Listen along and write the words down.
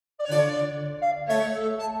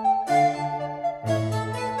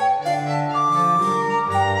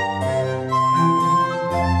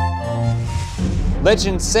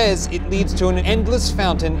Legend says it leads to an endless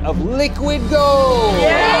fountain of liquid gold.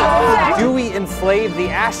 Yes! Do we enslave the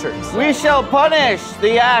ashers? We shall punish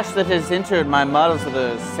the ash that has entered my mouth of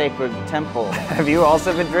the sacred temple. Have you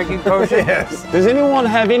also been drinking potion? Yes. Does anyone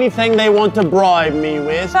have anything they want to bribe me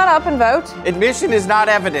with? Shut up and vote. Admission is not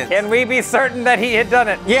evidence. Can we be certain that he had done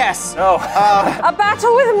it? Yes. Oh. A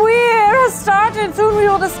battle with Muir has started. Soon we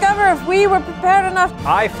will discover if we were prepared enough.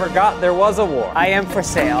 I forgot there was a war. I am for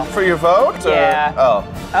sale. For your vote? Yeah. Oh.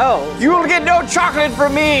 Oh. You will get no chocolate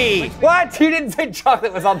from me. What? You didn't say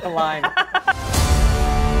chocolate was on the line.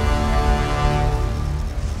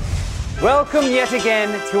 Welcome yet again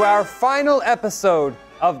to our final episode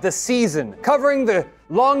of the season, covering the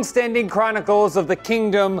long-standing chronicles of the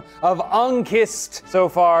kingdom of Unkist so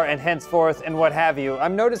far and henceforth and what have you.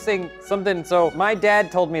 I'm noticing something. So my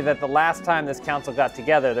dad told me that the last time this council got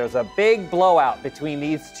together, there was a big blowout between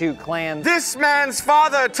these two clans. This man's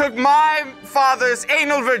father took my father's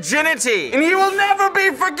anal virginity, and he will never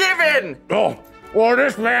be forgiven. Oh, well,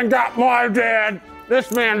 this man got my dad.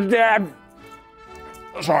 This man's dad.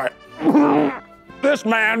 Sorry. This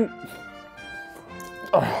man.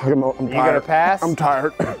 Oh, I'm tired. You gonna pass? I'm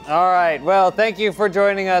tired. All right, well, thank you for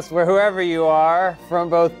joining us, whoever you are, from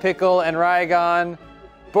both Pickle and Rygon.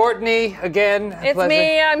 Bortney, again, a It's pleasure.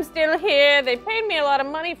 me, I'm still here. They paid me a lot of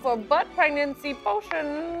money for butt pregnancy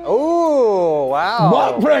potion. Ooh, wow.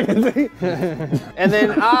 What pregnancy? And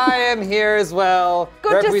then I am here as well.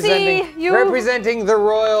 Good to see you. Representing the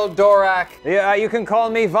Royal Dorak. Yeah, you can call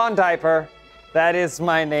me Von Diaper. That is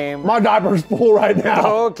my name. My diaper's full right now.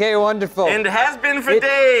 Okay, wonderful. And has been for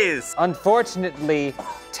days. Unfortunately,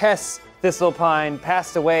 Tess Thistlepine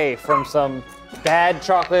passed away from some bad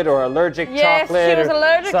chocolate or allergic Yes, chocolate. she was or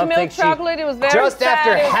allergic to something. milk chocolate. It was very Just sad.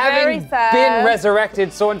 after It was having very sad. been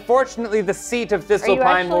resurrected, so unfortunately the seat of Thistlepine will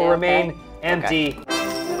actually remain okay? empty.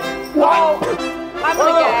 Whoa! I'm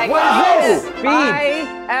gonna gag. What is Speed.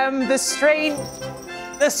 I am the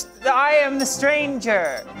I am the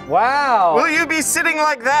stranger. Wow. Will you be sitting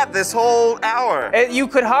like that this whole hour? You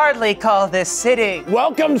could hardly call this sitting.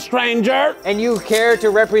 Welcome, stranger. And you care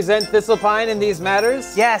to represent Thistlepine in these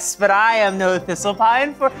matters? Yes, but I am no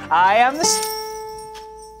Thistlepine, for I am the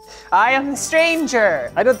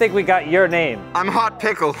stranger. I don't think we got your name. I'm Hot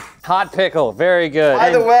Pickle. Hot Pickle, very good.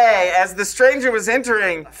 By the And- way, as the stranger was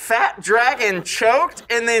entering, Fat Dragon choked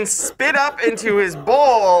and then spit up into his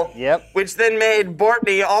bowl. Yep. Which then made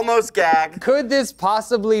Bortney almost gag. Could this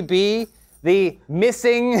possibly be the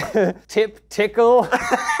missing Tip Tickle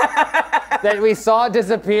that we saw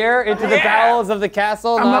disappear into the bowels of the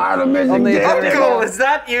castle? I'm not a missing only Tip a- Pickle, is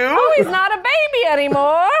that you? Oh, he's not a baby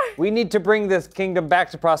anymore. We need to bring this kingdom back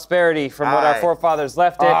to prosperity from what our Aye. forefathers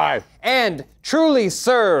left it. Aye. And truly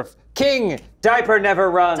serve King Diaper Never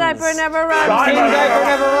Runs. Diaper never runs. King Diaper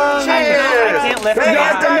Never Runs. Cheers! I can't lift May it the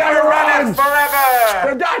up. diaper run it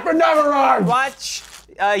forever! The diaper never runs. Watch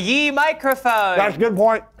ye microphone. That's a good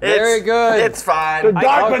point. Very good. It's fine. The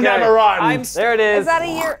diaper okay. never runs. There it is. Is that a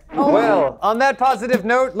year? Oh. Well, on that positive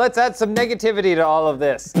note, let's add some negativity to all of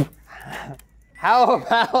this. How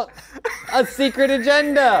about a secret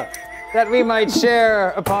agenda that we might share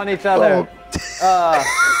upon each other?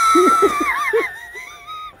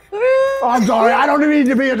 I'm sorry, I don't need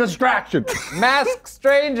to be a distraction. Masked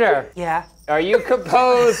stranger, Yeah. are you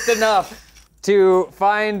composed enough to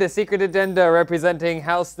find a secret agenda representing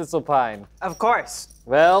House Thistlepine? Of course.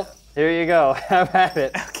 Well, here you go. Have at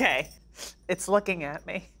it. Okay. It's looking at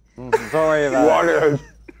me. Don't worry about it.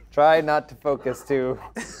 Try not to focus too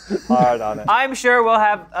hard on it. I'm sure we'll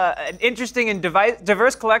have an interesting and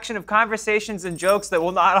diverse collection of conversations and jokes that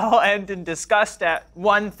will not all end in disgust at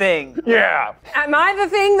one thing. Yeah, Am I the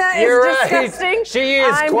thing that is You're right. disgusting? She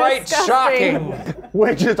is I'm quite disgusting. shocking.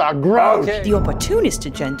 witches are gross. Okay. The opportunist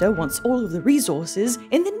agenda wants all of the resources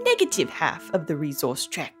in the negative half of the resource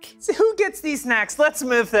track. So who gets these snacks? Let's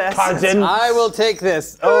move this. Cousin. I will take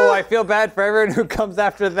this. Oh, I feel bad for everyone who comes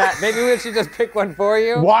after that. Maybe we should just pick one for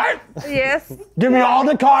you. What? Yes. Give me all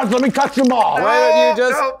the cards, let me touch them all. Why don't you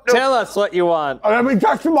just No. tell us what you want? Let me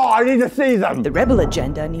touch them all, I need to see them. The rebel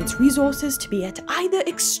agenda needs resources to be at either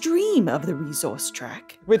extreme of the resource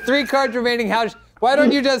track. With 3 cards remaining, how Why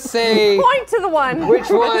don't you just say Point to the one. which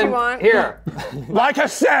that one? you want. Here. Like a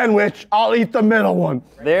sandwich, I'll eat the middle one.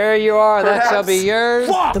 There you are. That shall be yours.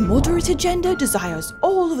 Fuck! The moderate agenda desires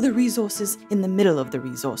all of the resources in the middle of the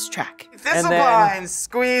resource track. Thistlepines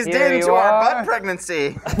squeezed here into you our are. butt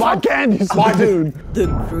pregnancy. My candy, my dude. The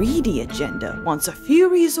greedy agenda wants a few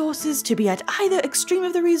resources to be at either extreme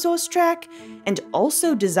of the resource track and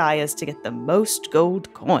also desires to get the most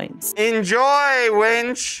gold coins. Enjoy,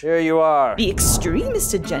 winch. Here you are. The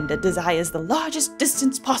extremist agenda desires the largest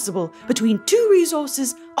distance possible between two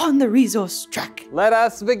resources on the resource track. Let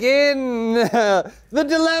us begin. The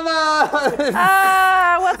dilemma.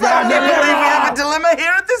 What's I up? can't believe we have a dilemma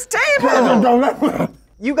here at this table.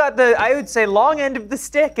 You got the, I would say, long end of the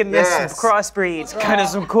stick in this Yes. crossbreed. Kind of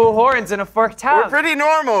some cool horns and a forked We're tongue. pretty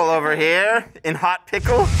normal over here in Hot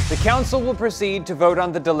Pickle. The council will proceed to vote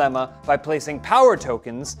on the dilemma by placing power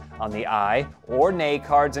tokens on the aye or nay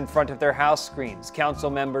cards in front of their house screens.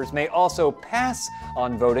 Council members may also pass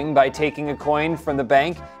on voting by taking a coin from the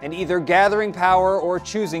bank and either gathering power or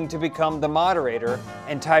choosing to become the moderator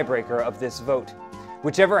and tiebreaker of this vote.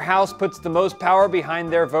 Whichever house puts the most power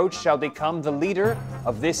behind their vote shall become the leader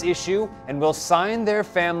of this issue and will sign their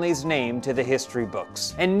family's name to the history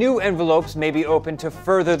books. And new envelopes may be opened to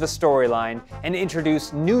further the storyline and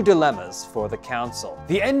introduce new dilemmas for the council.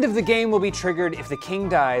 The end of the game will be triggered if the king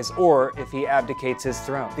dies or if he abdicates his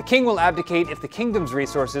throne. The king will abdicate if the kingdom's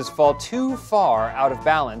resources fall too far out of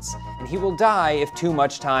balance, and he will die if too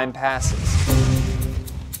much time passes.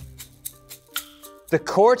 The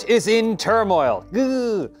court is in turmoil.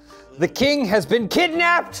 Ugh. The king has been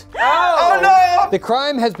kidnapped. Oh no! The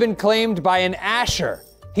crime has been claimed by an Asher.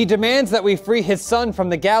 He demands that we free his son from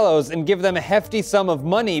the gallows and give them a hefty sum of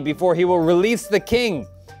money before he will release the king.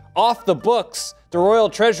 Off the books, the royal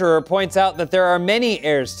treasurer points out that there are many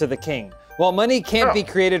heirs to the king. While money can't be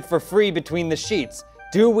created for free between the sheets,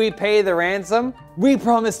 do we pay the ransom? We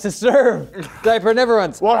promise to serve. Diaper never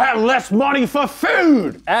runs. We'll have less money for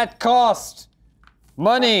food. At cost.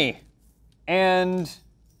 Money and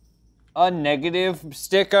a negative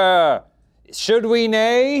sticker. Should we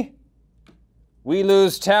nay? We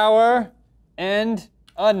lose tower and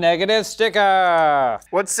a negative sticker.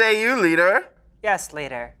 What say you, leader? Yes,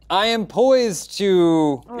 leader. I am poised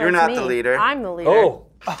to. Oh, You're that's not the me. leader. I'm the leader. Oh,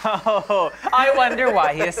 Oh, I wonder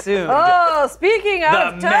why he assumed. Oh, speaking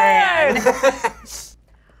of The man. turn,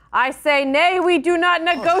 I say nay, we do not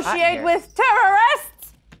negotiate here. with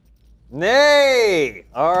terrorists. nay.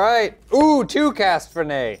 All right. Ooh, 2 cast for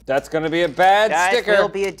nay. That's gonna be a bad That sticker. will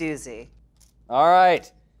be a doozy. All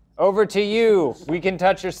right. Over to you. We can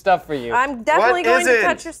touch your stuff for you. I'm definitely What going is to it?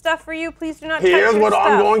 touch your stuff for you. Please do not touch Here's your what stuff.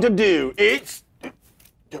 I'm going to do. It's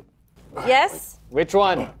Yes? Which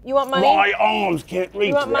one? You want money? my arms can't reach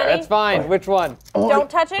You want that. money? That's fine. Which one? Don't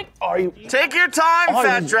touch it. Take your time,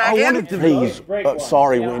 Fat Dragon. Please.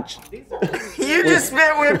 Sorry, Winch. You just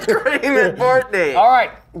spit whipped cream at Courtney. All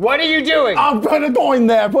right. What are you doing? I'll put a coin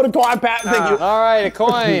there. Put a coin. Thank you. All right, a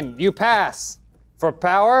coin. You pass. For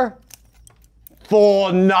power?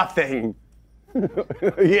 For nothing.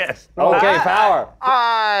 Yes. Okay, power.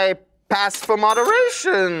 I pass for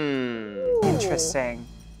moderation. Interesting.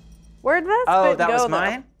 Where'd this Oh, bit that go, was though?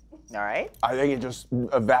 mine? All right. I think it just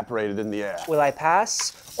evaporated in the air. Will I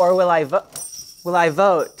pass or will I vote? Will I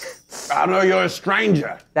vote? I know you're a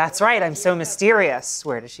stranger. That's right, I'm so mysterious.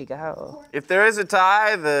 Where does she go? If there is a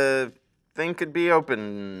tie, the thing could be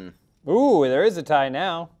open. Ooh, there is a tie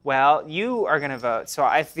now. Well, you are gonna vote, so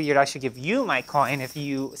I figured I should give you my coin if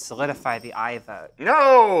you solidify the I vote.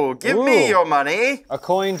 No, give me Ooh. your money. A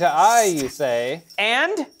coin to eye, you say?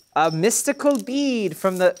 And a mystical bead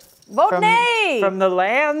from the Vote nay. from the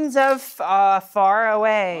lands of far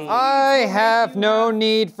away. I have no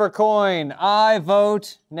need for coin. I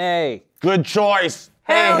vote nay. Good choice.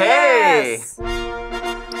 Hell hey. yes.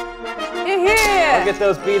 Here. I'll get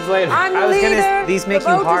those beads later. I'm the I was gonna- leader. these make the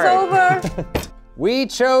you vote hard. is over. We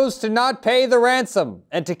chose to not pay the ransom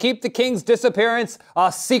and to keep the king's disappearance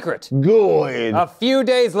a secret. Good. A few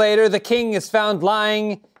days later, the king is found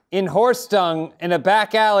lying in horse dung in a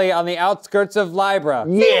back alley on the outskirts of Libra.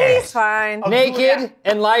 It's fine. Naked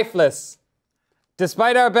and lifeless.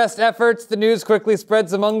 Despite our best efforts, the news quickly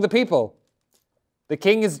spreads among the people. The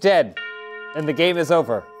king is dead, and the game is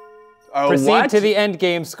over. Proceed what? to the end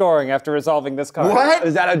game scoring after resolving this card. What?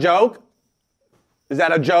 Is that a joke? Is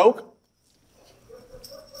that a joke?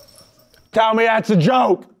 Tell me that's a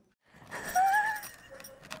joke.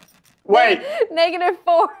 Wait.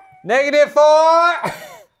 -4. -4!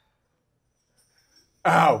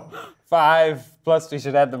 Oh. 5, plus we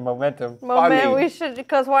should add the momentum. Moment, mean- we should,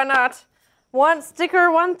 because why not?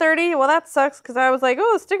 Sticker 130. Well, that sucks because I was like,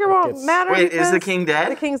 oh, the sticker won't matter. Wait, is the because king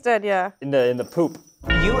dead? The king's dead, yeah. In the poop.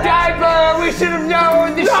 Diaper! We should have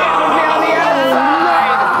known the shit would be on the other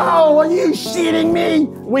side! Oh, are you shitting me?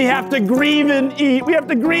 We have to grieve and eat. We have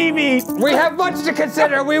to grieve eat. We have much to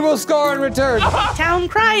consider. We will score in return. Town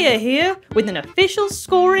Crier here with an official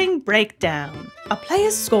scoring breakdown. A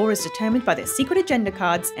player's score is determined by their secret agenda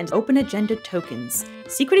cards and open agenda tokens.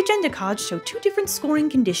 Secret agenda cards show two different scoring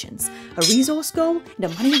conditions, a resource goal and a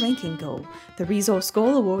money ranking goal. The resource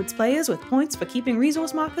goal awards players with points for keeping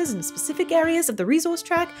resource markers in specific areas of the resource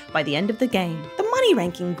track by the end of the game. The money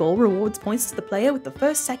ranking goal rewards points to the player with the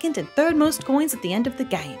first, second, and third most coins at the end of the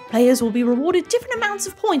game. Players will be rewarded different amounts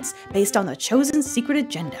of points based on their chosen secret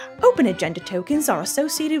agenda. Open agenda tokens are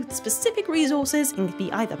associated with specific resources and can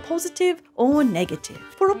be either positive or negative.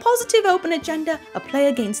 For a positive open agenda, a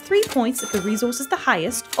player gains 3 points if the resource is the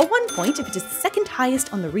highest, or 1 point if it is the second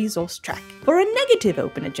highest on the resource track. For a negative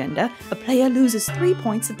open agenda, a player loses 3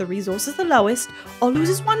 points if the resource is the lowest, or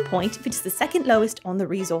loses 1 point if it is the second lowest on the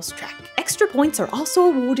resource track. Extra points are also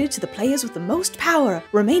awarded to the players with the most power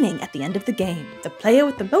remaining at the end of the game. The player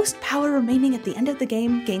with the most power remaining at the end of the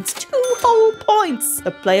game gains 2 whole points.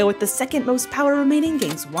 The player with the second most power remaining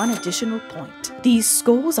gains 1 additional point. These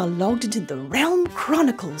scores are logged into the Realm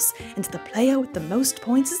Chronicles, and the player with the most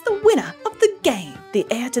points is the winner of the game. The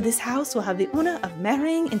heir to this house will have the honor of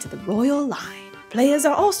marrying into the royal line. Players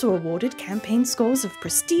are also awarded campaign scores of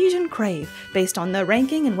Prestige and Crave based on their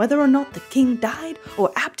ranking and whether or not the king died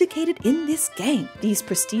or abdicated in this game. These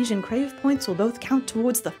Prestige and Crave points will both count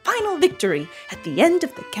towards the final victory at the end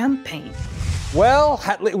of the campaign. Well,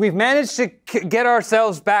 we've managed to get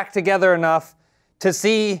ourselves back together enough to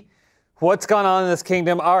see what's gone on in this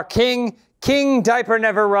kingdom. Our King Diaper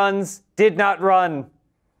Never Runs, did not run,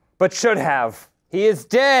 but should have. He is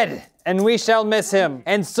dead, and we shall miss him.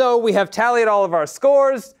 And so we have tallied all of our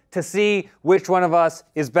scores to see which one of us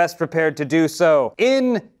is best prepared to do so.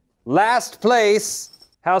 In last place,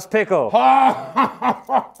 House Pickle.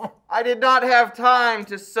 I did not have time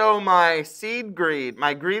to sow my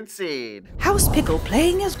greed seed. House Pickle,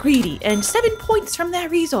 playing as Greedy, earned 7 points from their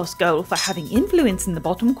resource goal for having influence in the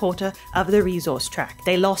bottom quarter of the resource track.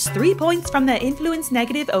 They lost 3 points from their influence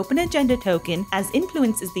negative open agenda token, as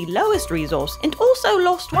influence is the lowest resource, and also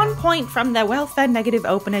lost 1 point from their welfare negative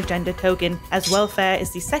open agenda token, as welfare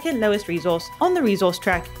is the second lowest resource on the resource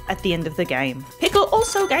track at the end of the game. Pickle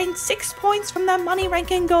also gained 6 points from their money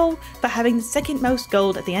ranking goal for having the second most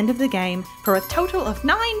gold at the end of the game, for a total of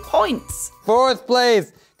 9 points. 4th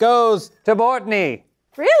place goes to Bortney.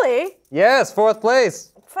 Really? Yes, 4th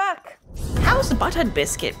place. Fuck. House Buttered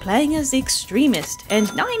Biscuit, playing as the Extremist,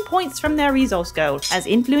 earned 9 points from their resource goal, as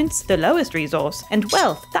Influence, the lowest resource, and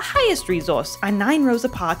Wealth, the highest resource, are 9 rows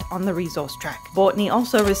apart on the resource track. Bortney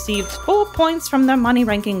also received 4 points from their money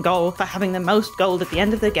ranking goal for having the most gold at the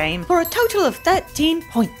end of the game, for a total of 13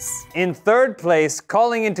 points. In 3rd place,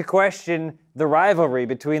 calling into question the rivalry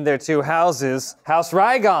between their two houses, House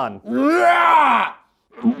Rygon.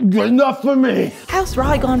 Enough for me. House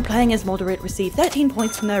Rygon, playing as Moderate, received 13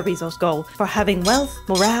 points from their resource goal for having wealth,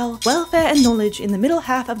 morale, welfare, and knowledge in the middle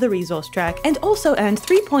half of the resource track, and also earned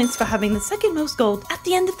 3 points for having the second most gold at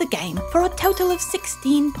the end of the game, for a total of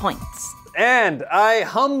 16 points. And I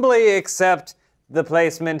humbly accept the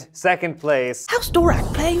placement, 2nd place. House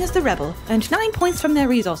Dorak, playing as the Rebel, earned 9 points from their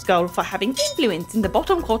resource goal for having influence in the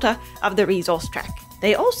bottom quarter of the resource track.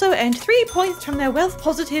 They also earned 3 points from their Wealth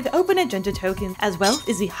Positive Open Agenda token, as Wealth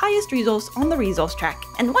is the highest resource on the resource track,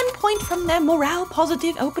 and 1 point from their Morale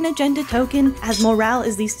Positive Open Agenda token, as Morale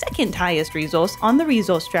is the second highest resource on the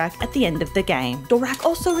resource track at the end of the game. Dorak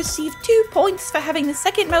also received 2 points for having the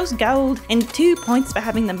second most gold, and 2 points for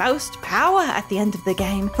having the most power at the end of the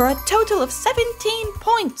game, for a total of 17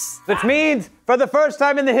 points. Which means, for the first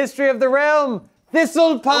time in the history of the realm,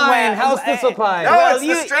 Thistlepine, House Thistlepine. No, Well, it's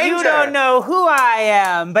the stranger. you don't know who I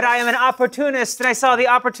am, but I am an opportunist, and I saw the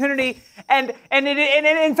opportunity, and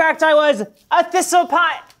in fact, I was a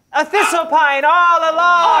thistlepine all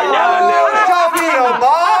along.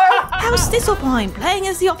 House Thistlepine, playing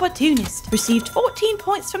as the Opportunist, received 14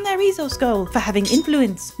 points from their resource goal for having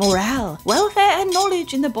influence, morale, welfare, and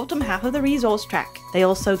knowledge in the bottom half of the resource track. They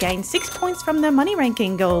also gained 6 points from their money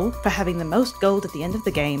ranking goal for having the most gold at the end of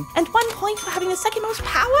the game, and 1 point for having the second most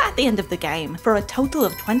power at the end of the game, for a total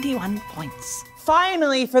of 21 points.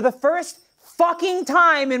 Finally, for the first fucking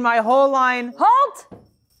time in my whole line. Halt!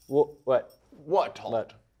 What? What?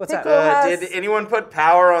 What's that? Did anyone put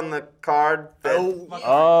power on the card? Oh,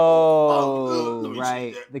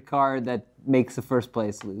 right. The card that makes the first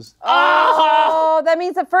place lose. Oh, that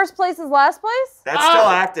means that first place is last place? That's still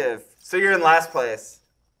active. So you're in last place.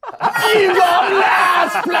 You got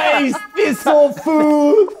last place, thistle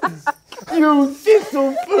food. You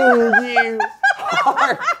thistle food, you.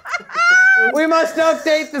 We must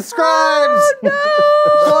update the scribes! Oh,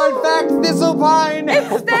 So in fact, Thistlepine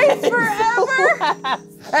Stays forever.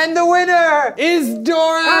 and the winner is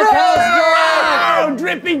Dora. How's Oh,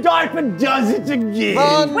 Drippy Diaper does it again.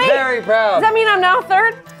 Dora? I'm very proud. Does that mean I'm now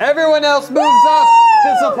third? Everyone else moves up.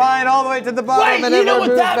 Thistlepine all the way to the bottom. Wait, and you know everyone what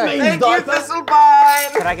moves that back. means, Thank you, Diaper?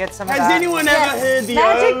 Thistlepine. Can I get some of Has that? anyone ever heard the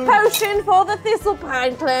Magic ode? potion for the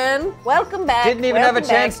Thistlepine clan. Welcome back. Didn't even have a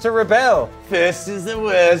chance to rebel. First is the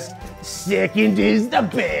worst, second is the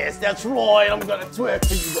best. That's right, I'm gonna twerk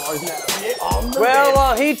for you guys now. Yeah, I'm the Well, best.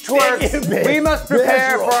 while he twerks, Second best. we must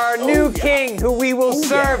prepare That's for our right. new Oh, yeah. king, who we will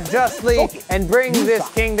serve justly and bring this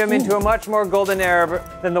kingdom into a much more golden era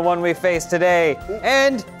than the one we face today.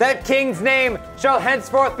 And that king's name shall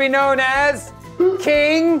henceforth be known as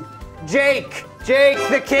King Jake. Jake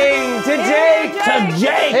the King to Jake. To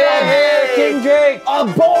Jake. Here, here, King Jake. A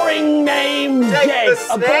boring name, Jake Jake.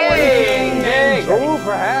 the A boring Snake. king, Jake. Oh,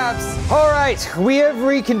 perhaps. All right, we have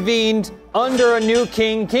reconvened under a new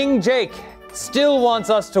king. King Jake still wants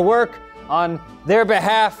us to work on their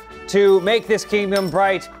behalf to make this kingdom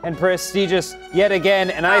bright and prestigious yet again,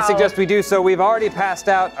 and I suggest we do so. We've already passed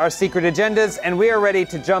out our secret agendas, and we are ready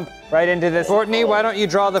to jump right into this. Courtney, why don't you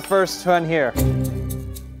draw the first one here?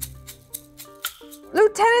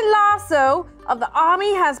 Lieutenant Lasso of the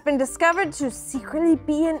army has been discovered to secretly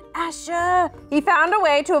be an Asher. He found a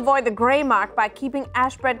way to avoid the gray mark by keeping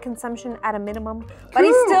ash bread consumption at a minimum, but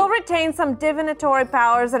he still retains some divinatory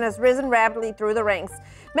powers and has risen rapidly through the ranks.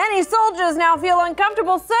 Many soldiers now feel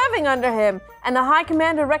uncomfortable serving under him, and the High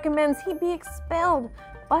Commander recommends he be expelled,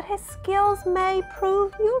 but his skills may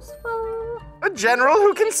prove useful. A general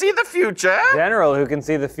who can see the future. General who can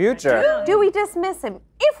see the future. Do we dismiss him?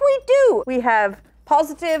 If we do, we have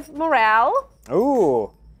positive morale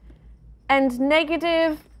Ooh. and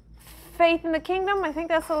negative faith in the kingdom. I think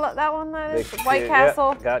that's that one. That is White Yeah,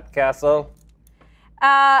 Castle. got Castle.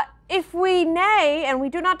 If we nay and we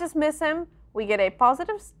do not dismiss him, we get a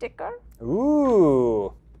positive sticker,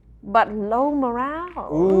 Ooh. but low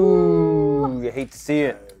morale. Ooh. You hate to see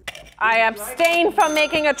it. I abstain from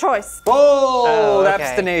making a choice. Bold Oh, okay.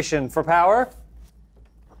 abstination for power.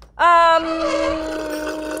 For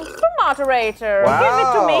moderator, give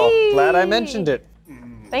it to me. Glad I mentioned it.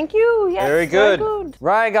 Thank you. Yes. Very good.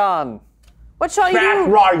 Rygon. What shall you Fat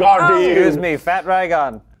do? Rygon to you. Excuse me, Fat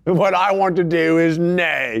Rygon. What I want to do is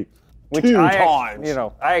nay. Which Two I times.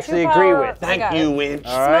 I actually Two agree power- with. Thank Okay. you, Winch.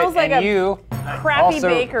 All right, Smells like and a you Crappy also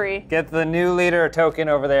bakery. get the new leader token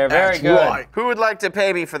over there. Very That's good. right. Who would like to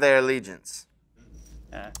pay me for their allegiance?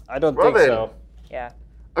 I don't think Robin. so. Yeah.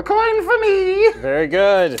 A coin for me. Very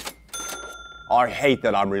good. I hate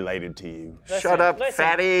that I'm related to you. Shut up,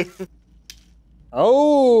 fatty.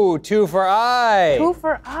 Oh, 2 for I. 2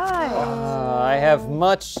 for I. I have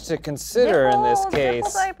much to consider in this Nipple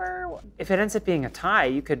case. diaper. If it ends up being a tie,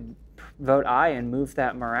 you could vote aye and move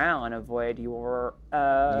that morale and avoid your. You could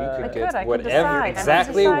I get could whatever, decide. I could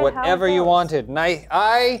exactly decide how it whatever you goes. wanted. And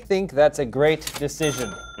I think that's a great decision.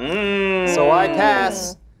 So I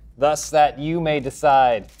pass, thus that you may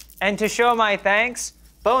decide. And to show my thanks,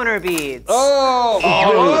 boner beads. Oh,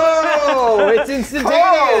 it's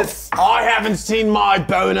instantaneous. I haven't seen my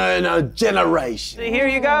boner in a generation. Here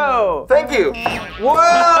you go. Thank you.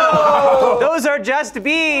 Whoa! Those are just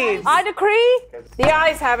beads. I decree, the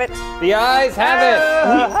eyes have it. The eyes have it.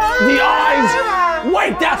 The eyes.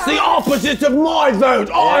 Wait, that's the opposite of my vote.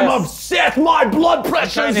 I'm upset. My blood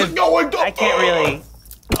pressure is going to. I can't really.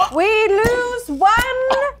 We lose 1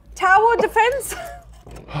 tower defense.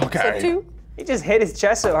 Okay. 2. He just hit his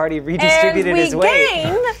chest so hard he And redistributed we his weight.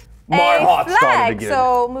 gain My a heart started flag, again.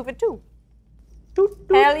 so move it 2.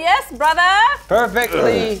 Hell yes, brother.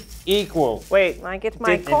 Perfectly equal. Wait. I get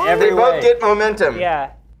my In coin. every They way. both get momentum.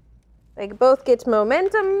 Yeah. They both get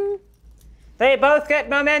momentum. They both get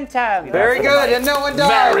momentum. Very good, and no one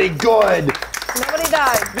died. Very good. Nobody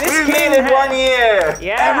died. This We've kid made it had- 1 year.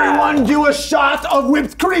 Yeah. Everyone do a shot of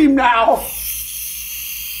whipped cream now.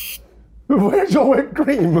 Where's your whipped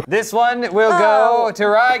cream? This one will go to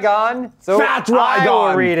Rygon. So Fat I will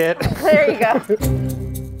Rygon. read it. There you go.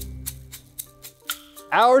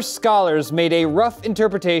 Our scholars made a rough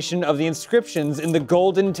interpretation of the inscriptions in the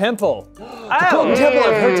Golden Temple. The Golden Temple,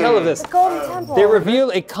 I've heard tell of this. Golden Temple. They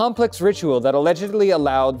reveal a complex ritual that allegedly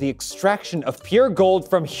allowed the extraction of pure gold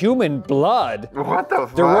from human blood. What the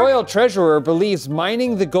fuck? The royal treasurer believes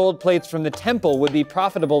mining the gold plates from the temple would be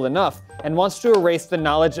profitable enough and wants to erase the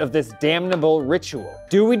knowledge of this damnable ritual.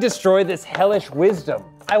 Do we destroy this hellish wisdom?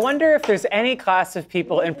 I wonder if there's any class of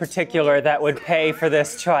people in particular that would pay for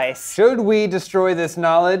this choice. Should we destroy this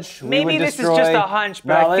knowledge? Maybe this is just a hunch,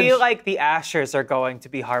 but I feel like the ashers are going to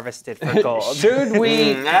be harvested for gold. Should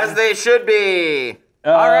we? As they should be.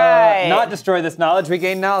 All right. Not destroy this knowledge, we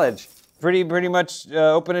gain knowledge. Pretty much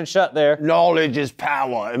open and shut there. Knowledge is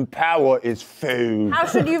power, and power is food. How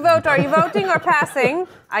should you vote? Are you voting or passing?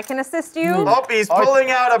 I can assist you. Oh, he's pulling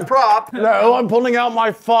out a prop. No, I'm pulling out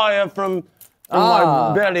my fire from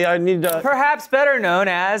my belly. I need to. Perhaps better known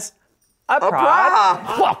as a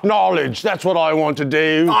prop. Fuck knowledge. That's what I want to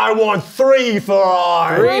do. I want 3 for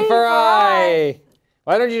I. 3 for I.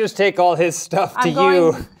 Why don't you just take all his stuff to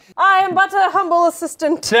you? I am but a humble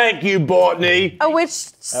assistant. Thank you, Botany. A witch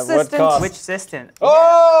assistant. cost? Which assistant?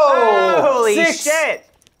 Oh! Holy 6. shit!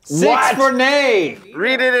 6 for Nay.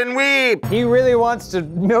 Read it and weep. He really wants to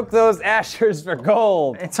milk those ashers for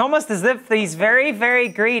gold. It's almost as if he's very, very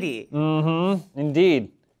greedy. Mm-hmm.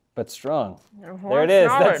 Indeed. But strong. There it is.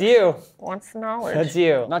 That's you. Wants knowledge. That's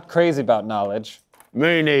you. Not crazy about knowledge.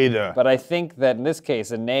 Me neither. But I think that in this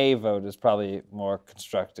case, a nay vote is probably more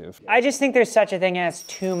constructive. I just think there's such a thing as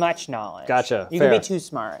too much knowledge. Gotcha. You Fair. can be too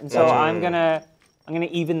smart, and so I'm gonna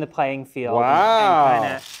even the playing field. Wow.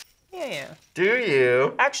 And kinda, Do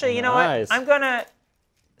you? Actually, you know Nice. what? I'm gonna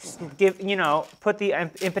put the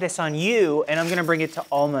impetus on you, and I'm gonna bring it to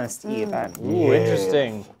almost even. Ooh,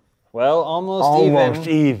 interesting. Well, almost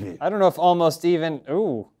even. I don't know if almost even.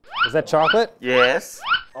 Ooh, is that chocolate? Yes.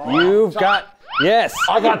 You've got. Yes.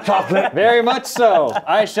 I got chocolate. Very much so.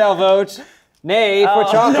 I shall vote nay for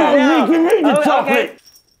chocolate. No, we can eat the chocolate. Okay.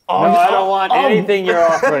 No, I don't want anything you're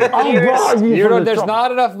offering. I'll buy you for the There's chocolate.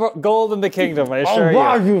 not enough gold in the kingdom, I assure I'll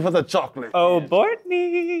buy you. you for the chocolate. Oh,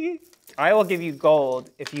 Bortney. I will give you gold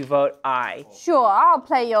if you vote I. Sure, I'll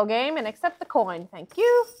play your game and accept the coin. Thank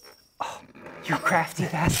you. You crafty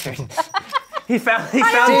bastard. He found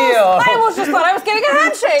I almost just thought I was getting a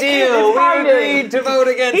handshake. Deal. We agreed to vote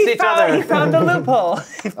against each other. He found the loophole.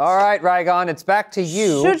 All right, Rygon, it's back to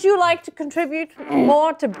you. Should you like to contribute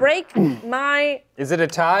more to break my... Is it a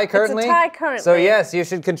tie currently? tie currently. So yes, you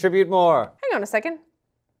should contribute more. Hang on a second.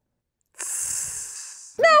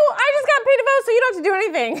 No, I just got paid to vote, so you don't have to do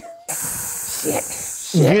anything.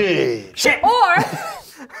 Shit. Or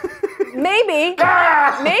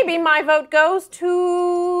maybe my vote goes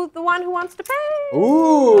to the one who wants to pay.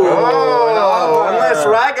 Ooh. Oh, unless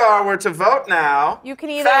Rygar were to vote now. You can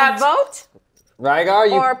either vote Rygar,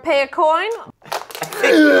 you. or pay a coin.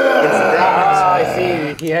 I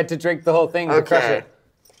see. He had to drink the whole thing to crush Okay. it.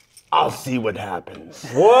 I'll see what happens.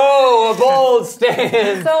 Whoa, a bold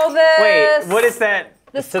stand. So the Wait, what is that?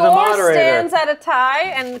 the to the score moderator. stands at a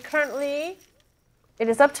tie, and currently it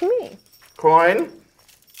is up to me. Coin.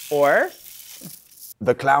 Or?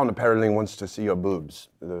 The clown apparently wants to see your boobs.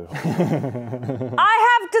 I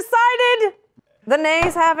have decided. The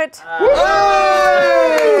nays have it. You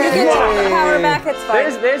get your power back. It's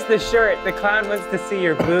fine. There's the shirt. The clown wants to see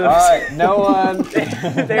your boobs. All right, no one. No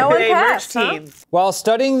one They merge passed, huh? teams. While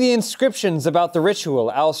studying the inscriptions about the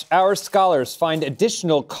ritual, our scholars find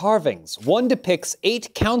additional carvings. One depicts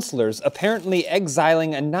 8 counselors apparently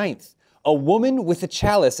exiling a 9th, a woman with a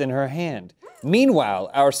chalice in her hand.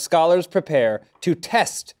 Meanwhile, our scholars prepare to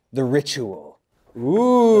test the ritual.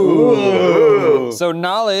 Ooh. So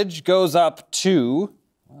knowledge goes up to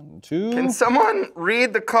 1, 2. Can someone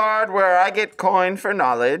read the card where I get coin for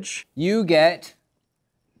knowledge? You get,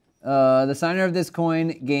 the signer of this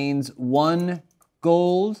coin gains 1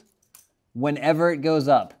 gold whenever it goes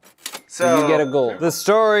up. So You get a gold. The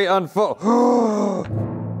story unfolds.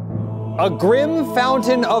 A grim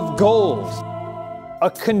fountain of gold. A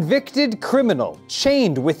convicted criminal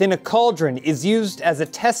chained within a cauldron is used as a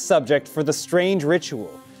test subject for the strange ritual.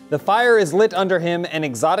 The fire is lit under him and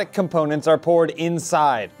exotic components are poured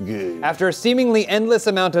inside. Good. After a seemingly endless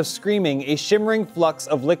amount of screaming, a shimmering flux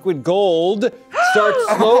of liquid gold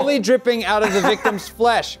starts slowly dripping out of the victim's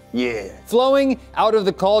flesh. Yeah. Flowing out of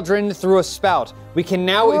the cauldron through a spout, we can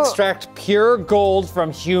now extract pure gold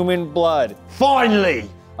from human blood. Finally!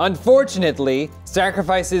 Unfortunately,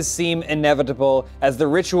 sacrifices seem inevitable as the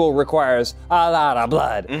ritual requires a lot of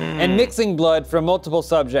blood, and mixing blood from multiple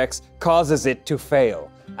subjects causes it to fail.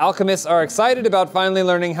 Alchemists are excited about finally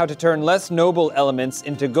learning how to turn less noble elements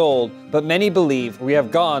into gold, but many believe we have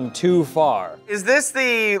gone too far. is this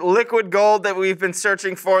the liquid gold that we've been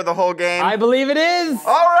searching for the whole game? I believe it is!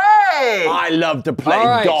 All right! I love to play All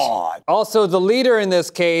right. God. Also, the leader in this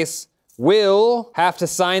case will have to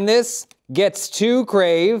sign this, gets 2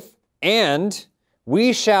 crave, and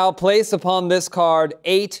we shall place upon this card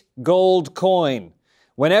 8 gold coin.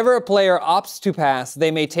 Whenever a player opts to pass,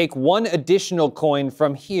 they may take 1 additional coin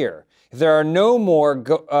from here. If there are no more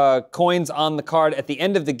coins on the card at the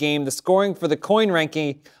end of the game, the scoring for the coin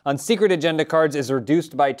ranking on secret agenda cards is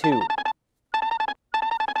reduced by 2.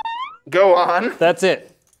 Go on. That's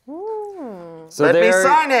it. So Let me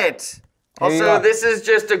sign it. Also, this is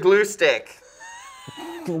just a glue stick.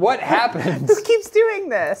 What happens? Who keeps doing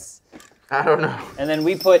this? I don't know. And then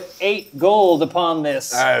we put 8 gold upon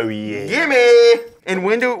this. Oh, yeah. Gimme! And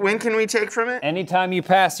when can we take from it? Anytime you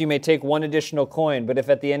pass, you may take 1 additional coin, but if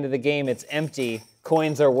at the end of the game it's empty,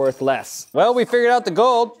 coins are worth less. Well, we figured out the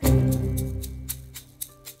gold.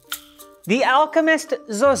 The alchemist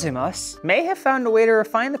Zosimos may have found a way to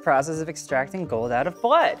refine the process of extracting gold out of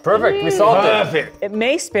blood. Perfect, we solved it. Perfect. It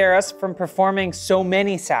may spare us from performing so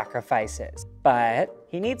many sacrifices, but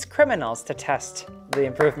he needs criminals to test the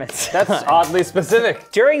improvements. That's oddly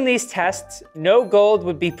specific. During these tests, no gold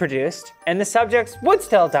would be produced, and the subjects would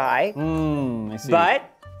still die, I see. but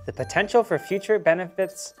the potential for future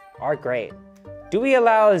benefits are great. Do we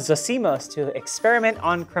allow Zosimos to experiment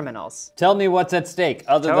on criminals? Tell me what's at stake,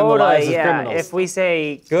 other than the lives of criminals. If we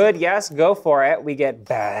say good, yes, go for it, we get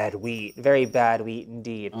bad wheat, very bad wheat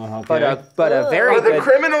indeed. But a very Are the good,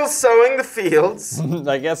 criminals sowing the fields?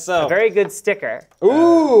 I guess so. a very good sticker.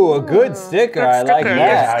 Ooh, a good sticker. I like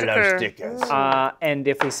that. I love stickers. And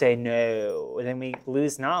if we say no, then we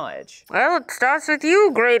lose knowledge. Well, it starts with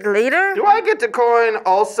you, great leader. Do I get to coin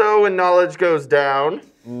also when knowledge goes down?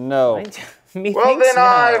 No. Well, then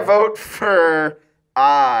I vote for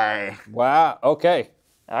I. Wow, okay.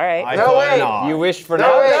 All right. No, wait. You wish for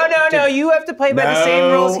No, wait. No, you have to play by the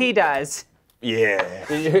same rules he does.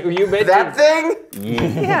 Yeah. You made That thing?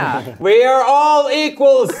 Yeah. We are all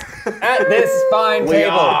equals at this fine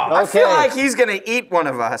table. are. I feel like he's gonna eat one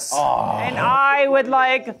of us. And I would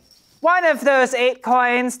like one of those 8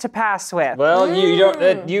 coins to pass with. Well, you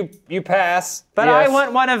don't. You pass. But yes. I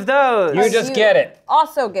want one of those. You just get it.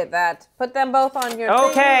 Also get that. Put them both on your thing.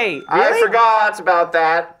 Okay. I forgot about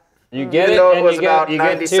that. You get Even it, though it and was you about get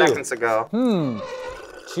 90 2. seconds ago.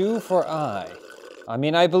 2 for I. I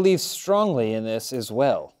mean, I believe strongly in this as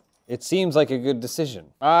well. It seems like a good decision.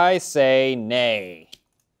 I say nay.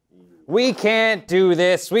 We can't do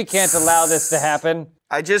this. We can't allow this to happen.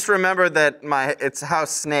 I just remembered that it's House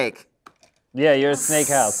Snake. Yeah, you're a snake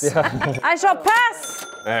house. Yeah. I shall pass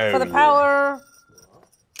for the power.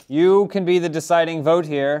 You can be the deciding vote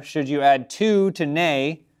here. Should you add 2 to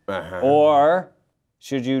nay, or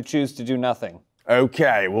should you choose to do nothing?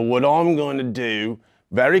 Okay, well, what I'm going to do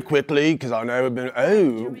very quickly, because I know we've been.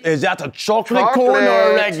 Oh, is that a chocolate coin or a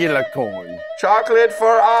Chocolate. regular coin? Chocolate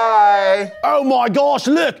for I. Oh my gosh,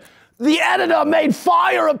 look! The editor made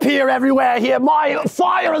fire appear everywhere here. My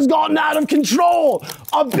fire has gotten out of control.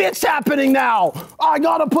 A bit's happening now. I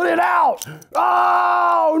gotta put it out.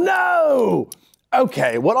 Oh no!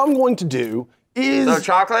 Okay, what I'm going to do is So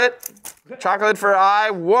chocolate? Chocolate for I,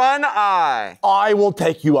 1 I. I will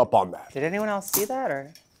take you up on that. Did anyone else see that,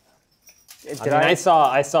 or? I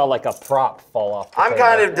saw like a prop fall off. The I'm table.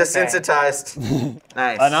 kind of desensitized.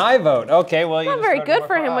 Nice. An I vote. Okay, well, Not very good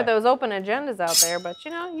for him with those open agendas out there, but you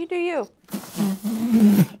know, you do you.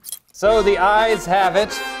 So the ayes have it.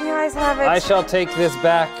 You guys have it. I shall take this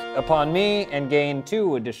back upon me and gain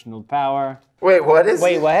 2 additional power. Wait, what is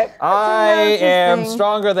Wait, what? I am interesting.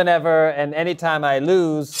 stronger than ever, and anytime I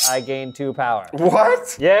lose, I gain 2 power.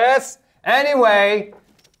 What? Yes. Anyway,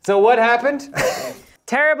 so what happened?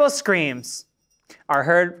 Terrible screams are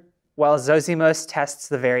heard while Zosimos tests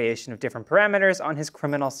the variation of different parameters on his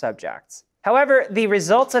criminal subjects. However, the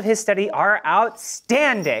results of his study are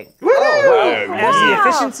outstanding, as the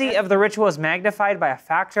efficiency of the ritual is magnified by a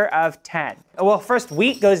factor of 10. Well, first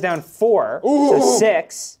wheat goes down 4, so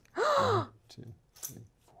 6. 1, 2, 3,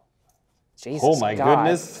 4. Jesus Oh my God.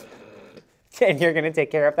 goodness. And you're gonna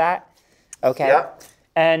take care of that? Okay. Yep.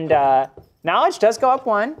 And knowledge does go up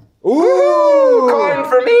 1. Ooh, coin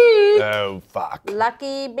for me. Oh, fuck.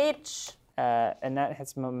 Lucky bitch. And that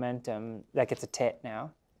has momentum. That gets a tit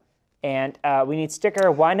now. And we need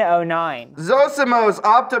sticker 109. Zosimos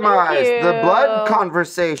optimized Thank the you. blood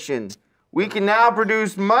conversation. We can now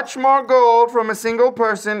produce much more gold from a single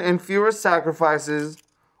person and fewer sacrifices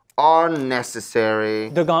are necessary.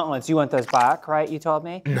 The gauntlets, you want those back, right? You told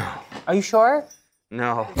me? No. Are you sure?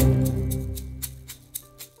 No.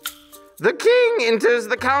 The king enters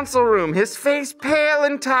the council room, his face pale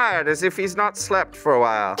and tired as if he's not slept for a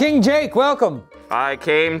while. King Jake, welcome. I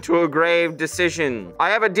came to a grave decision.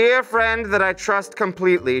 I have a dear friend that I trust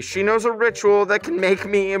completely. She knows a ritual that can make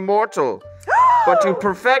me immortal. But to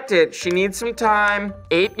perfect it, she needs some time,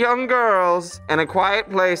 8 young girls, and a quiet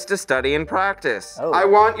place to study and practice. I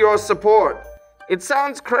want your support. It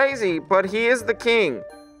sounds crazy, but he is the king.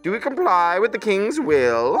 Do we comply with the king's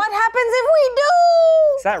will? What happens if we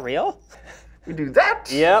do? Is that real? We do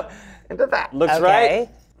that. Yep. And do that. Looks Okay. right.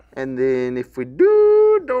 And then if we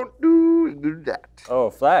don't do, we do that. Oh,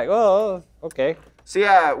 flag. Oh, okay. So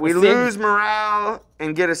yeah, we Let's see. lose morale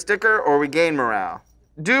and get a sticker, or we gain morale.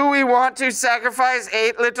 Do we want to sacrifice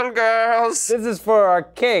 8 little girls? This is for our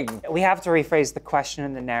king. We have to rephrase the question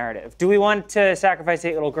in the narrative. Do we want to sacrifice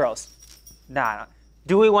 8 little girls? No.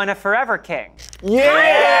 Do we want a forever king? Okay.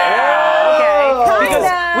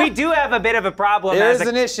 Because we do have a bit of a problem There as is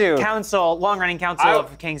an issue. council, long-running council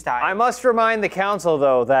of King's Time. I must remind the council,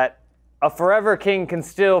 though, that a forever king can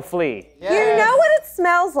still flee. You know what it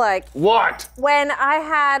smells like? What? When I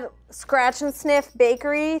had scratch and sniff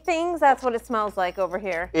bakery things, that's what it smells like over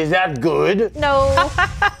here. Is that good? No.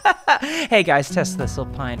 Hey guys, Tess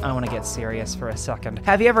Thistlepine. I want to get serious for a second.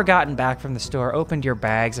 Have you ever gotten back from the store, opened your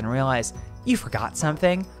bags, and realized you forgot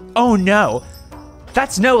something? Oh no!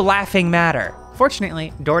 That's no laughing matter.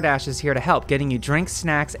 Fortunately, DoorDash is here to help, getting you drinks,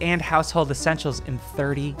 snacks, and household essentials in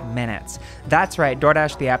 30 minutes. That's right,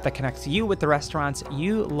 DoorDash, the app that connects you with the restaurants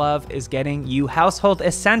you love, is getting you household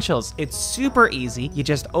essentials. It's super easy. You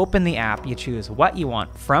just open the app, you choose what you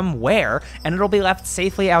want from where, and it'll be left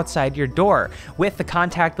safely outside your door with the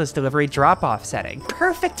contactless delivery drop-off setting.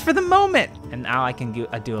 Perfect for the moment. And now I can do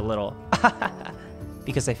a little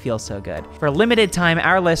because I feel so good. For a limited time,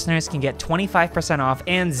 our listeners can get 25% off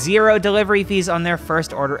and 0 delivery fees on their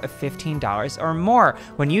first order of $15 or more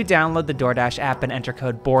when you download the DoorDash app and enter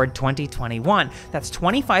code BORD2021. That's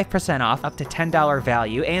 25% off up to $10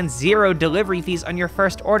 value and 0 delivery fees on your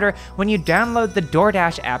first order when you download the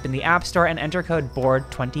DoorDash app in the App Store and enter code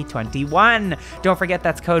BORD2021. Don't forget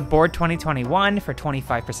that's code BORD2021 for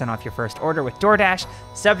 25% off your first order with DoorDash.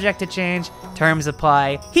 Subject to change, terms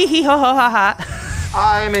apply. Hee hee ho ho ha ha.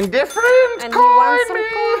 I'm indifferent. And you want some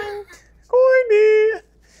corn? Coin me.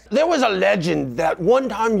 There was a legend that one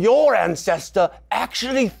time your ancestor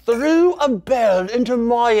actually threw a bell into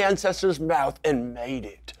my ancestor's mouth and made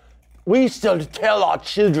it. We still tell our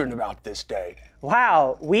children about this day.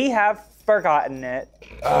 Wow, we have forgotten it.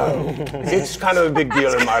 It's kind of a big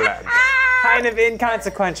deal in my land. Kind of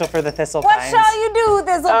inconsequential for the Thistlepines. What shall you do,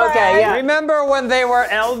 Thistlebag? Okay, yeah. Remember when they were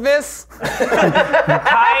Elvis?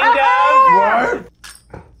 Kind of. What?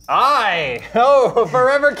 Aye. Oh,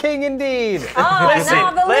 forever king indeed. Oh,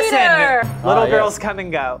 now the leader. Little yes. girls come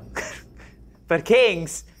and go. But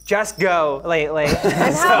kings just go lately. And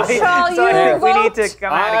how shall so I you think we need vote? to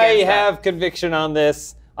come out I against have conviction on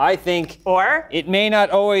this. I think Or? it may not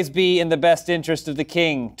always be in the best interest of the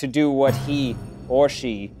king to do what he or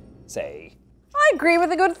she say. I agree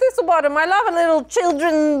with a good Thistlebottom. I love a little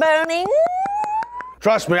children burning.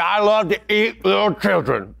 Trust me, I love to eat little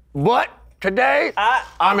children. But today,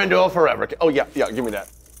 I'm into a forever. Oh, yeah, give me that.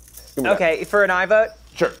 Give me that. Okay, for an I vote?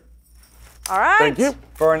 Sure. All right. Thank you.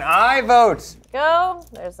 For an aye vote. Go.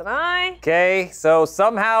 There's an eye. Okay, so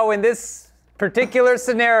somehow in this particular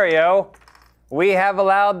scenario, we have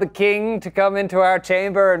allowed the king to come into our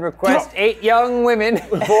chamber and request 8 young women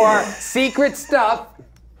for secret stuff.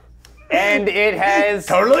 And it has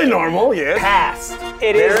Totally normal, yes. passed.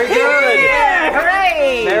 It is. Very good. Yeah,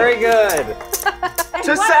 hooray! Very good.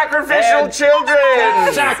 To sacrificial And-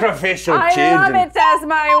 children. Sacrificial I children. love it as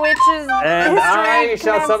my witches. And I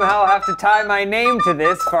shall somehow have to tie my name to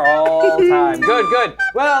this for all time. Good, good.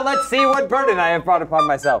 Well, let's see what burden I have brought upon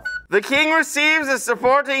myself. The king receives a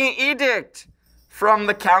supporting edict from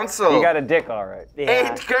the council. You got a dick, all right.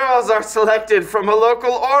 8 girls are selected from a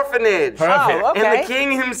local orphanage. Perfect. Oh, okay. And the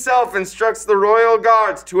king himself instructs the royal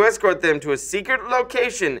guards to escort them to a secret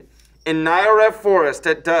location in Nyaref Forest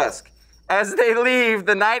at dusk. As they leave,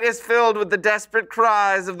 the night is filled with the desperate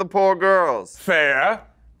cries of the poor girls. Fair.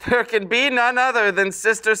 There can be none other than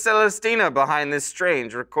Sister Celestina behind this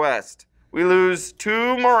strange request. We lose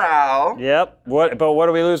 2 morale, Yep. But what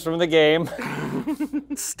do we lose from the game?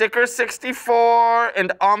 sticker 64,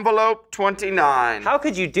 and envelope 29. How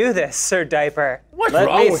could you do this, Sir Diaper? What's Let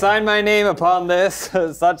wrong me with sign my name upon this,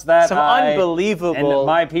 such that Some I unbelievable- and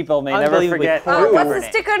my people may never unbelievably forget. poor What's the governing.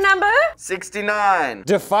 sticker number? 69.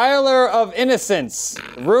 Defiler of innocence.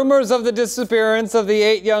 Rumors of the disappearance of the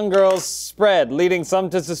 8 young girls spread, leading some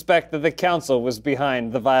to suspect that the council was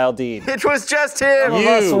behind the vile deed. It was just him. Some of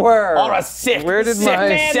us were. are a sick, Where did sick my-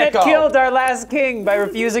 Man that sicko. killed our last king by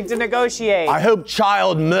refusing to negotiate. I hope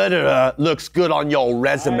child murderer looks good on your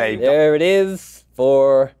resume. There it is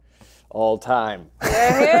for all time.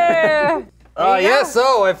 Here. Yes,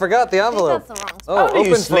 oh, I forgot the envelope. That's the wrong Oh, How do you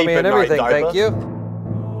open for sleep me at and night, everything, Diaper? thank you.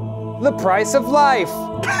 The price of life.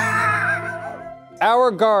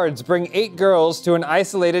 our guards bring 8 girls to an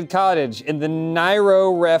isolated cottage in the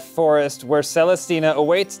Nairo-Ref forest where Celestina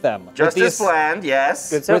awaits them. Just as planned,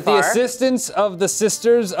 yes. Good so With far. the assistance of the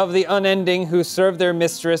Sisters of the Unending who serve their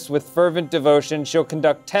mistress with fervent devotion, she'll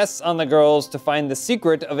conduct tests on the girls to find the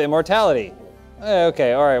secret of immortality.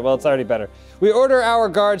 Okay, all right, well, it's already better. We order our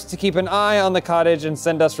guards to keep an eye on the cottage and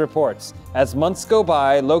send us reports. As months go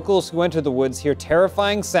by, locals who enter the woods hear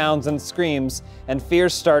terrifying sounds and screams, and fear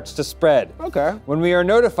starts to spread. Okay. When we are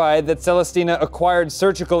notified that Celestina acquired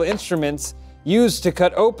surgical instruments used to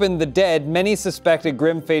cut open the dead, many suspect a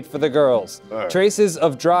grim fate for the girls. Traces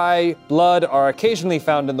of dry blood are occasionally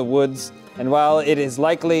found in the woods, and while it is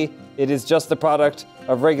likely it is just the product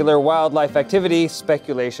of regular wildlife activity,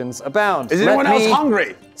 speculations abound. Is anyone else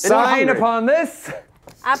hungry? Sign upon this.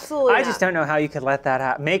 Absolutely. I just don't know how you could let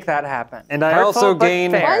that make that happen. And I Hurtful, also but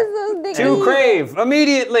gain fair. to crave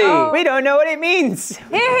immediately. We don't know what it means.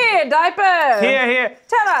 Here, diaper. Here.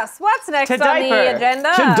 Tell us, what's next To on the diaper.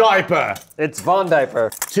 agenda? To diaper. It's Von Diaper.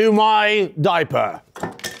 To my diaper.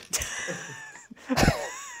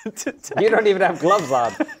 You don't even have gloves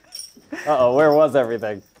on. Uh-oh, where was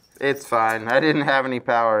everything? It's fine. I didn't have any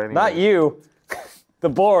power anyway. Not you. The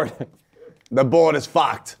board. The board is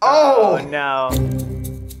fucked. Oh no.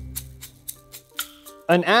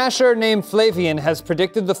 An Asher named Flavian has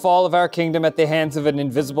predicted the fall of our kingdom at the hands of an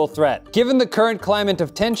invisible threat. Given the current climate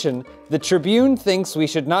of tension, the Tribune thinks we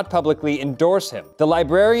should not publicly endorse him. The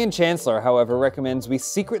Librarian Chancellor, however, recommends we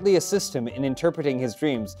secretly assist him in interpreting his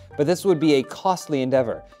dreams, but this would be a costly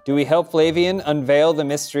endeavor. Do we help Flavian unveil the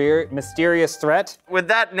mysterious threat? With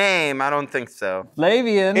that name, I don't think so.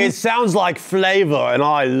 Flavian. It sounds like flavor, and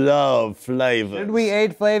I love flavor. Should we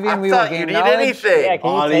aid Flavian? I We will thought gain you'd eat knowledge. anything. Yeah, can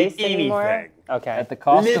you I'll taste eat anymore? anything. Okay. At the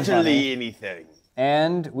cost of money. Literally anything.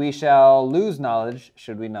 And we shall lose knowledge,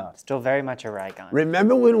 should we not? Still very much a Rygon.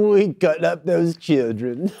 Remember when we cut up those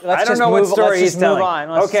children? I don't know what story he's telling. Move on.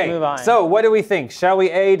 Let's okay, just move on. so what do we think? Shall we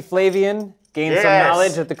aid Flavian? Gain some Yes.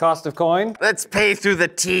 knowledge at the cost of coin? Let's pay through the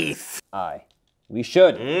teeth. Aye. We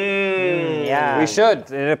should. Yeah. We should.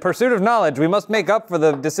 In a pursuit of knowledge, we must make up for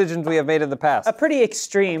the decisions we have made in the past. A pretty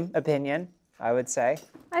extreme opinion, I would say.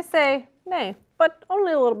 I say nay, but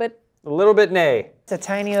only a little bit. A little bit nay. It's a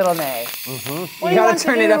tiny little nay. What You do you gotta want to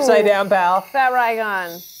turn it do, upside down, pal. Fat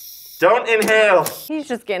Rygon. Don't inhale. He's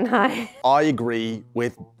just getting high. I agree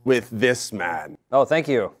with this man, Oh, thank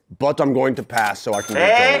you. but I'm going to pass so I can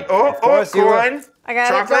Hey, get going. course you were- coin. I got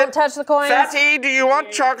Chocolate? it. Don't touch the coins. Fatty, do you want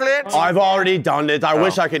chocolate? I've already done it. I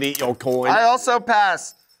wish I could eat your coin. I also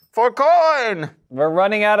pass. For coin. We're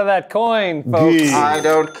running out of that coin, folks. Gee. I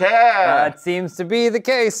don't care. That seems to be the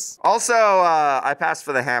case. Also, I passed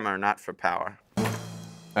for the hammer, not for power.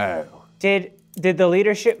 Oh. Did the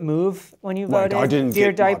leadership move when you Wait, voted, I didn't dear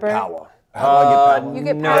get diaper? my power. How do I get power? You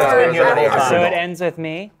get No, power. it's been here the whole time. So it ends with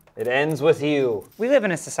me. It ends with you. We live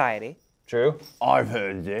in a society, True? I've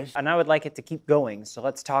heard this. and I would like it to keep going. So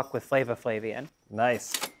let's talk with Flavian.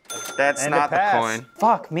 Nice. That's And not a the pass. coin.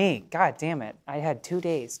 Fuck me. God damn it. I had 2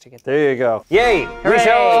 days to get there. There you go. Yay! We Hooray.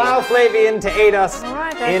 shall allow Flavian to aid us All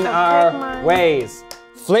right, in that's our okay, mine. ways.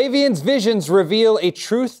 Flavian's visions reveal a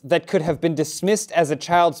truth that could have been dismissed as a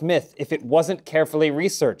child's myth if it wasn't carefully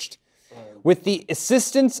researched. With the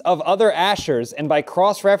assistance of other Ashers and by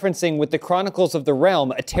cross-referencing with the Chronicles of the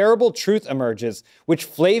Realm, a terrible truth emerges, which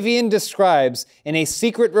Flavian describes in a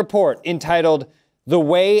secret report entitled The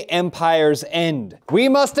Way Empires End. We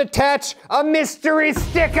must attach a mystery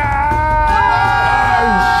sticker!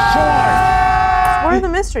 Where are the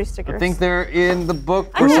mystery stickers? I think they're in the book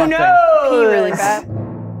or I something. know. Pee really bad.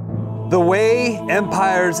 The Way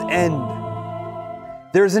Empires End.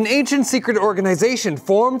 There's an ancient secret organization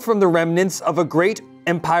formed from the remnants of a great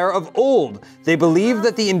empire of old. They believe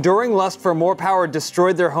that the enduring lust for more power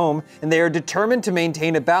destroyed their home, and they are determined to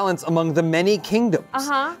maintain a balance among the many kingdoms.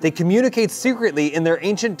 They communicate secretly in their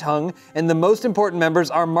ancient tongue, and the most important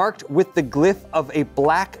members are marked with the glyph of a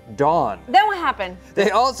black dawn. Then what happened? They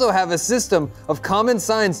also have a system of common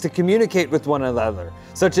signs to communicate with one another,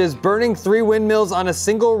 such as burning 3 windmills on a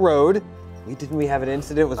single road. Didn't we have an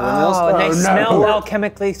incident with windmills? Oh, they no. smell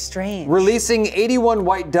alchemically strange. Releasing 81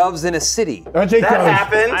 white doves in a city. I think That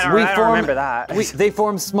happened. I don't remember that. They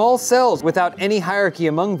form small cells without any hierarchy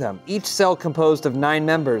among them, each cell composed of 9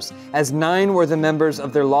 members, as 9 were the members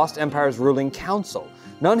of their Lost Empire's ruling council.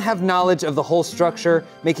 None have knowledge of the whole structure,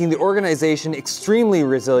 making the organization extremely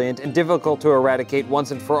resilient and difficult to eradicate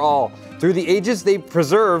once and for all. Through the ages, they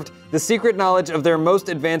preserved the secret knowledge of their most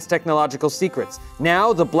advanced technological secrets.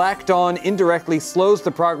 Now, the Black Dawn indirectly slows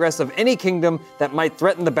the progress of any kingdom that might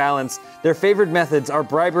threaten the balance. Their favored methods are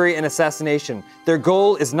bribery and assassination. Their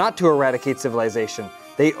goal is not to eradicate civilization.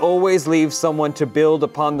 They always leave someone to build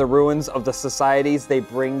upon the ruins of the societies they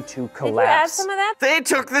bring to Did you add collapse. some of that? They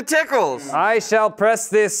took the tickles. I shall press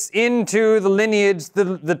this into the lineage,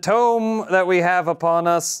 the tome that we have upon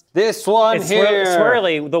us. This one It's here.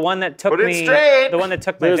 swirly, the one that took Put it me. straight. The one that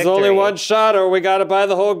took my There's victory. only one shot, or we gotta buy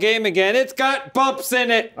the whole game again. It's got bumps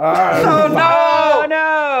in it. Oh Oh no!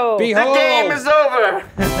 no! The Behold, game is over.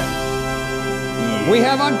 we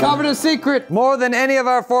have uncovered a secret more than any of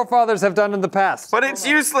our forefathers have done in the past. But it's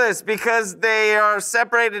useless because they are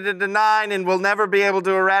separated into 9 and we'll never be able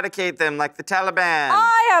to eradicate them like the Taliban.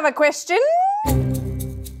 I have a question.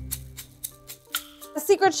 The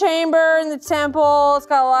secret chamber in the temple, it's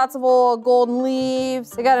got lots of old golden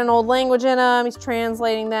leaves. They got an old language in them. He's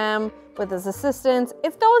translating them with his assistants.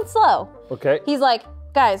 It's going slow. Okay. He's like,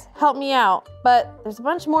 guys, help me out. But there's a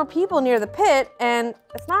bunch more people near the pit and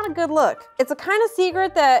it's not a good look. It's a kind of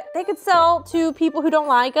secret that they could sell to people who don't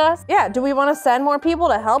like us. Yeah, do we want to send more people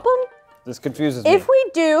to help him? This confuses me. If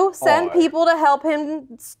we do send people to help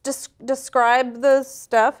him describe the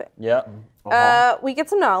stuff, Yeah. we get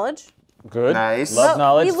some knowledge. Good. Nice. Love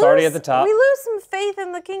knowledge. We It's already lose- at the top. We lose some faith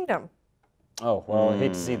in the kingdom. Oh, well, I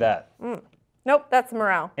hate to see that. Nope, that's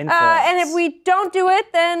morale. Influence. And if we don't do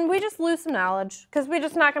it, then we just lose some knowledge because we're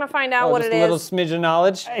just not going to find out what just it a little is. smidge of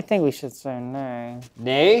knowledge. I think we should say nay,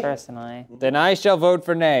 Nay? personally. Then I shall vote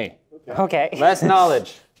for nay. Okay. Less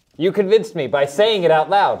knowledge. You convinced me by saying it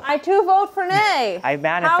out loud. I too vote for nay. I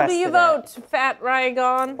manifested How do you it. vote, Fat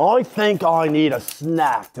Rygon? I think I need a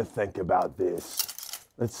snack to think about this.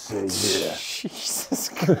 Let's see here. Jesus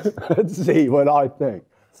Christ. Let's see what I think.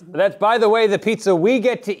 That's, by the way, the pizza we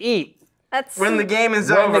get to eat That's When the game is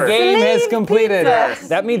when over. the game has Slave completed. pizza.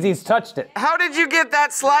 That means he's touched it. How did you get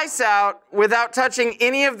that slice out without touching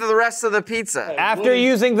any of the rest of the pizza? After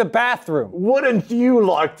using the bathroom. Wouldn't you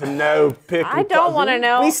like to know, Pickle I don't want to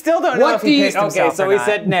know. We still don't know What if do he you... pissed Okay, himself so or we not.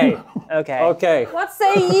 said nay. Okay. Okay. What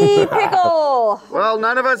say ye, Pickle? Well,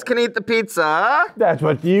 none of us can eat the pizza. That's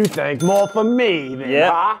what you think. More for me,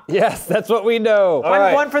 then, huh? Yes, that's what we know. All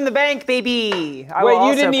right. One from the bank, baby. I will Wait, you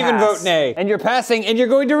also didn't even pass. vote nay. And you're passing, and you're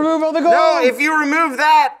going to remove all the gold. No, if you remove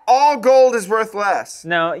that, all gold is worth less.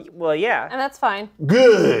 No, well, yeah. And that's fine.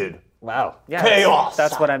 Good. Wow. Yeah, Chaos.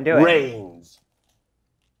 That's what I'm doing. Reigns.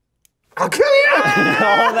 I'll kill you!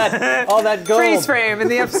 all that gold. Freeze frame,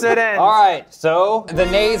 and the episode ends. All right, so the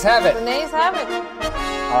nays have it. The nays have it.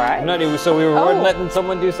 All right. I'm not even, so we were letting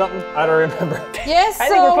someone do something? I don't remember. Yes, I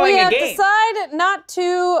think we're so we playing a have game. decided not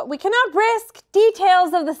to, we cannot risk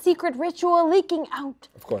details of the secret ritual leaking out.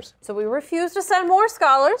 Of course, So we refuse to send more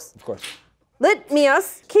scholars. of course.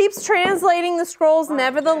 Litmius keeps translating the scrolls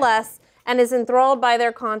nevertheless and is enthralled by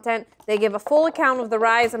their content. They give a full account of the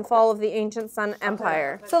rise and fall of the ancient Sun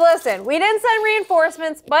Empire. So listen, we didn't send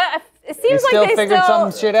reinforcements, but it seems still like they figured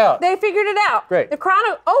some shit out. They figured it out. Great.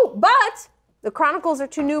 But the chronicles are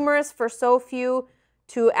too numerous for so few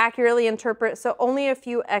to accurately interpret, so only a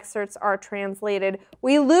few excerpts are translated.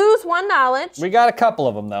 We lose one knowledge. We got a couple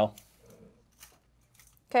of them, though.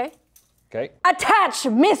 Okay. Okay. Attach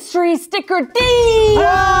mystery sticker D!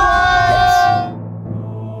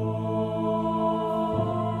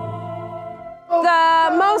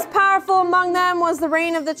 The most powerful among them was the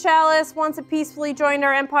reign of the chalice. Once it peacefully joined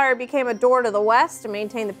our empire, it became a door to the west to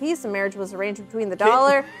maintain the peace. A marriage was arranged between the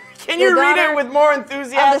dollar. Can you read daughter it with more of the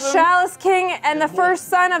enthusiasm? Chalice King and the first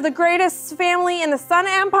son of the greatest family in the Sun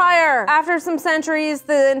Empire. After some centuries,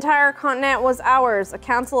 the entire continent was ours. A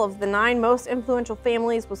council of the 9 most influential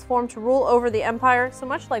families was formed to rule over the empire, so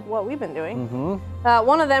much like what we've been doing.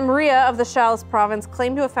 One of them, Maria of the Chalice province,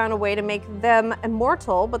 claimed to have found a way to make them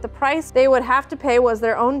immortal, but the price they would have to pay was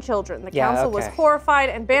their own children. The council was horrified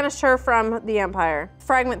and banished her from the empire.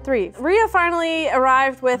 Fragment 3. Maria finally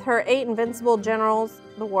arrived with her 8 invincible generals.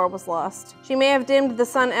 The war was lost. She may have dimmed the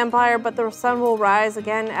Sun Empire, but the sun will rise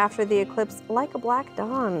again after the eclipse like a black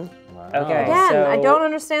dawn. Okay. Again, so I don't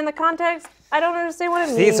understand the context. I don't understand what it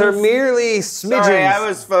means. These are merely smidgens.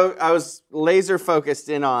 Sorry, I was laser focused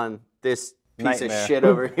in on this piece Nightmare. of shit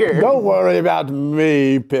over here. Don't worry about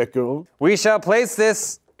me, Pickle. We shall place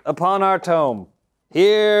this upon our tome.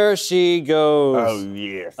 Here she goes. Oh,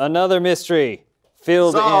 yes. Another mystery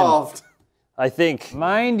filled Solved. in, I think.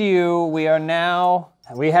 Mind you, we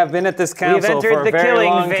have been at this council entered for a the very killing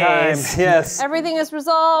long time. phase. Yes. Everything is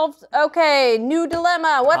resolved. Okay, new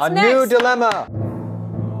dilemma. What's A next? new dilemma.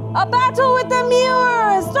 A battle with the Muir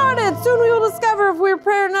has started. Soon we will discover if we're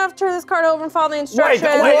prepared enough to turn this card over and follow the Wait, instructions.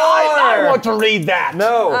 I want to read that.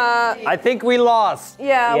 No, I think we lost.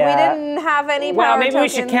 Yeah, Yeah. we didn't have any power Well, maybe we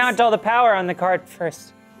should tokens. count all the power on the card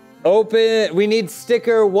first. Open, we need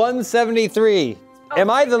sticker 173. Am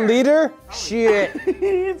I the leader? Shit.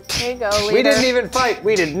 Here you go, leader. We didn't even fight.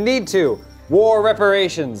 We didn't need to. War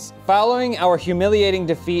reparations. Following our humiliating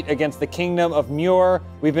defeat against the kingdom of Muir,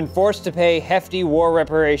 we've been forced to pay hefty war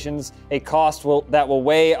reparations, a cost that will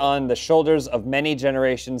weigh on the shoulders of many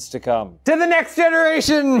generations to come. To the next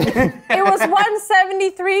generation! It was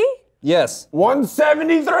 173? Yes.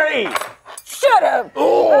 173! Shut up!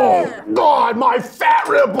 Oh, God, my fat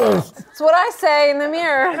ripples! That's what I say in the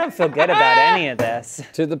mirror. I don't feel good about any of this.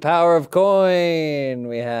 To the power of coin,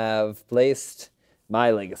 we have placed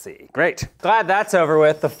my legacy. Great. Glad that's over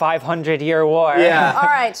with, the 500-year war. Yeah. All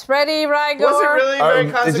right, ready, Rygor? Was it really very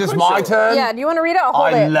Is consequential? this my turn? Yeah, do you want to read it? I'll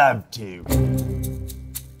hold I'd it. love to.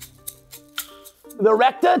 The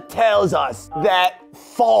rector tells us that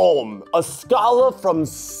Falm, a scholar from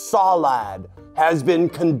Salad, has been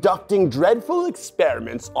conducting dreadful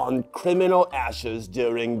experiments on criminal ashes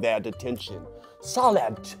during their detention.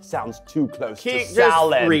 Salad sounds too close to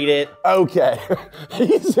salad. Just read it. Okay.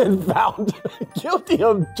 He's been found guilty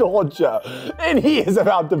of torture, and he is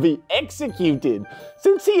about to be executed.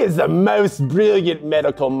 Since he is the most brilliant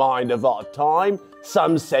medical mind of our time,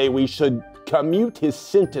 some say we should commute his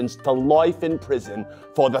sentence to life in prison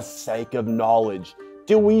for the sake of knowledge.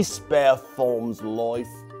 Do we spare Falm's life?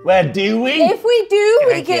 Well, do we? If we do,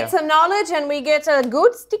 we Thank get you. some knowledge and we get a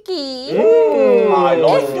good sticky. I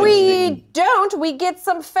like If this we thing. don't, we get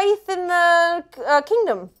some faith in the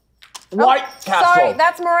kingdom. White Castle. Sorry,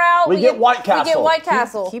 that's morale. We get White We get Castle. White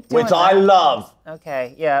Castle. Keep doing Which I that. love.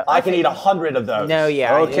 Okay, yeah. I can eat 100 of those. No,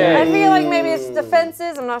 yeah. Okay. I feel like maybe it's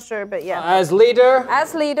defenses. I'm not sure, but yeah. As leader,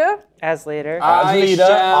 As leader, As leader. I leader,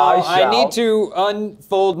 shall. I shall. need to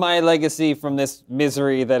unfold my legacy from this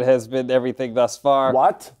misery that has been everything thus far.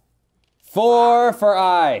 What? 4 for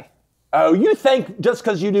I. Oh, you think just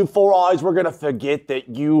because you do 4 eyes, we're gonna forget that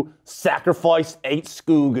you sacrificed 8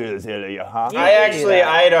 schoolgirls earlier, huh? I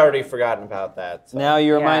had already forgotten about that. So. Now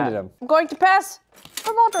you reminded him. I'm going to pass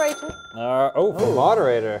for moderator. For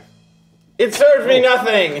moderator. It serves me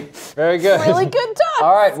nothing. Very good. Really good talk.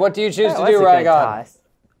 All right, what do you choose to do, Rygon?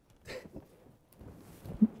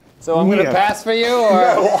 So I'm gonna Yeah. pass for you, or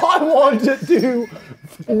I want to do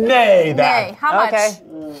nay that. Hey, how much? Okay.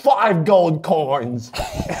 5 gold coins.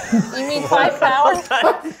 You mean 5 power?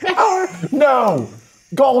 No,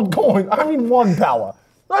 gold coins. I mean 1 power.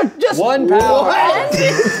 Like just 1 power. What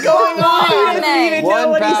is going on? Nay.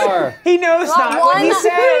 1 power. He knows Not not what he one?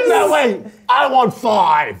 says. No, wait. I want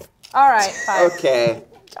 5. All right, 5. Okay.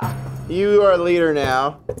 You are a leader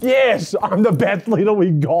now. Yes, I'm the best leader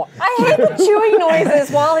we got. I hate the chewing noises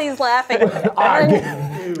while he's laughing.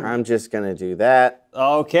 I'm just gonna do that.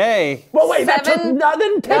 Okay. Well, wait, that took 7.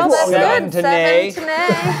 nothing. No, that's Seven good. to 7 nay. to nay.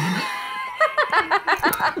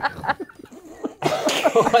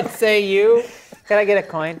 What say you? Can I get a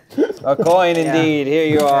coin? A coin indeed. Here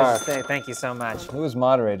you are. Thank you so much. Who is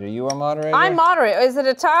moderator? You are moderator? I'm moderate. Is it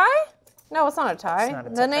a tie? No, it's not a tie. Not a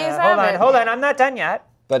The nays hold have on, it. hold on. I'm not done yet.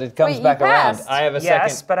 But it comes Wait, you back around. passed. I have a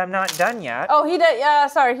Yes, second. but I'm not done yet. Oh, he does. Yeah,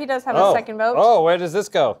 sorry, he does have a second vote. Oh, where does this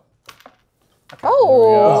go?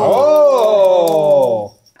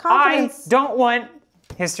 Oh, Oh. I confidence. don't want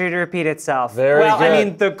history to repeat itself. Very well, I good.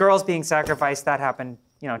 mean, the girls being sacrificed, that happened,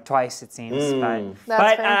 twice it seems.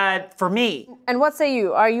 That's fair. For me, And what say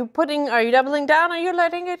you? Are you doubling down? Or are you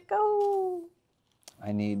letting it go?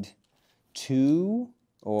 I need 2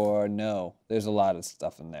 or no. There's a lot of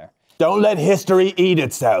stuff in there. Don't let history eat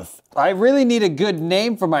itself. I really need a good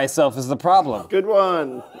name for myself is the problem. Good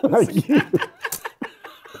one.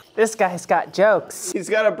 this guy's got jokes. He's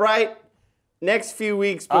got a bright next few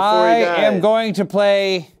weeks before I he dies. am going to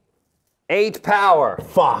play 8 power.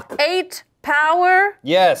 Fuck. 8 power.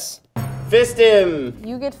 Yes. Fist him.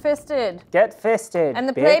 You get fisted. Get fisted. And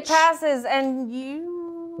the play bitch. passes, and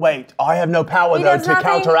you. Wait, I have no power He though does to nothing.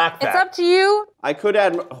 counteract that. It's up to you. I could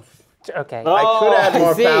add. Okay. I could add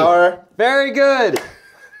more see. power, Very good.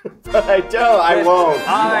 but I don't. I won't.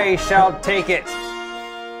 I shall take it.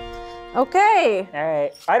 Okay. All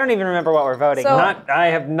right. I don't even remember what we're voting So- on. I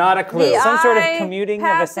have not a clue. The Some sort of eye commuting of a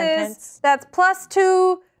passes. sentence? That's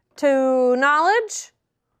 +2 to knowledge.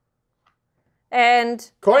 And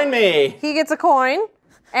Coin me. he gets a coin.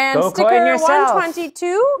 And Go sticker coin yourself.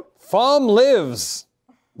 122. Fom lives.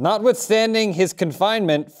 Notwithstanding his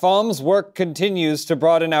confinement, Fom's work continues to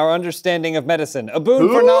broaden our understanding of medicine. A boon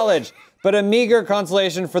for knowledge, but a meager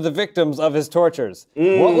consolation for the victims of his tortures.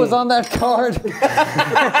 What was on that card?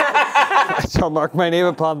 I shall mark my name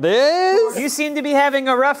upon this. You seem to be having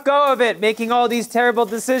a rough go of it, making all these terrible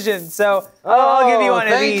decisions. So I'll give you one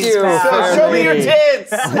of thank these. you. pal. Show me your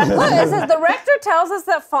tits. Look, it says the rector tells us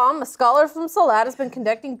that Fom, a scholar from Salat, has been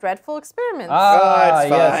conducting dreadful experiments. Ah, it's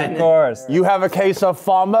yes, fine. of course. You have a case of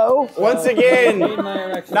FOMO? Once again,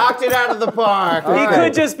 knocked it out of the park. He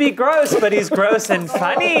could just be gross, but he's gross and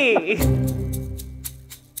funny.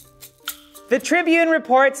 The Tribune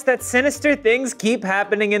reports that sinister things keep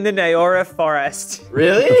happening in the Nyora forest.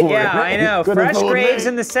 Really? Yeah, I know. Couldn't Fresh have told graves me.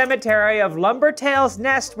 in the cemetery of Lumbertail's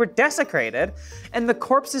Nest were desecrated, and the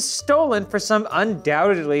corpses stolen for some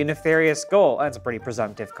undoubtedly nefarious goal. That's a pretty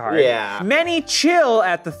presumptive card. Yeah. Many chill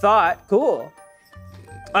at the thought. Cool.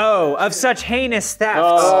 Oh, of such heinous thefts.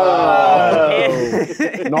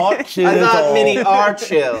 Not chill I at thought all. many are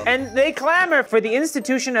chill. And they clamor for the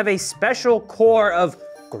institution of a special corps of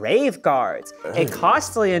grave guards, a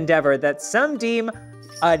costly endeavor that some deem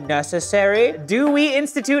unnecessary. Do we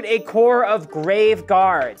institute a corps of grave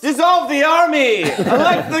guards? Dissolve the army!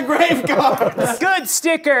 Elect the grave guards! Good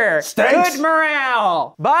sticker, Stinks. good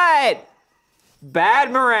morale, but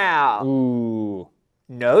bad morale. Ooh.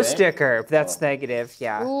 No sticker, that's negative,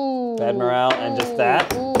 yeah. Bad morale and just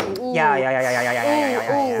that. Yeah.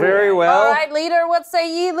 Very well. All right, leader, what say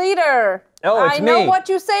ye, leader? Oh, it's I know me. what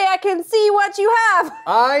you say, I can see what you have.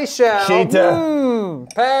 I shall Cheetah.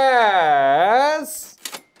 pass.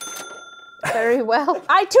 Very well.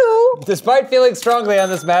 I too. Despite feeling strongly on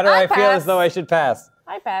this matter, I feel pass. as though I should pass.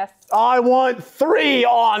 I pass. I want 3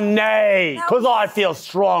 on nay, because I feel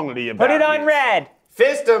strongly about Put it on this. red.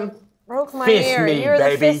 Fist him. Broke my Fist ear. me, You're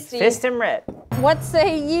baby. the fisty. Fist him red. What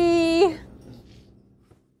say ye?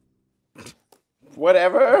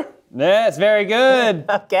 Whatever. Yes, very good.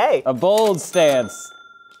 Okay. A bold stance.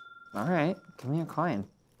 All right, give me a coin.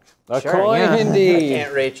 A Sure, coin yeah. indeed.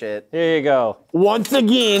 Can't reach it. Here you go. Once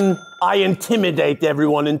again, I intimidate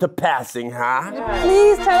everyone into passing, huh?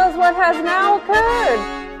 Please tell us what has now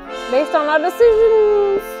occurred based on our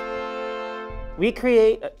decisions. We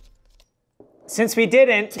create, since we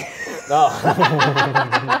didn't,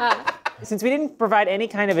 since we didn't provide any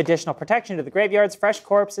kind of additional protection to the graveyards, fresh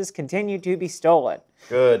corpses continue to be stolen.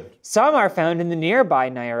 Good. Some are found in the nearby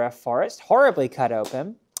Nyora forest, horribly cut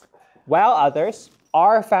open, while others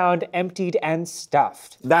are found emptied and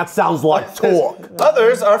stuffed. That sounds like talk.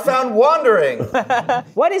 Others are found wandering.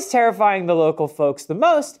 What is terrifying the local folks the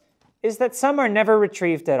most is that some are never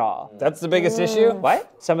retrieved at all. That's the biggest issue. What?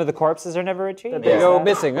 Some of the corpses are never retrieved? They go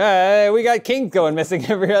missing. We got kings going missing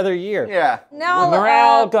every other year. Yeah. Now,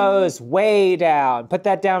 Morale goes way down. Put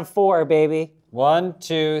that down 4, baby. 1,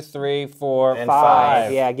 2, 3, 4, And 5.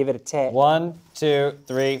 five. Yeah, give it a tick. 1, 2,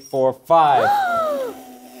 3, 4, 5.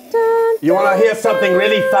 You want to hear something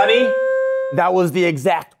really funny? That was the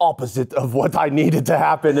exact opposite of what I needed to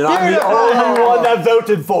happen, and I'm the only one that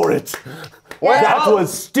voted for it. That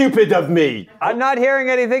was stupid of me. I'm not hearing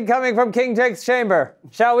anything coming from King Jake's chamber.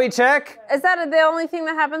 Shall we check? is that the only thing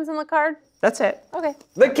that happens in the card? That's it. Okay.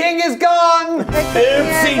 The king is gone!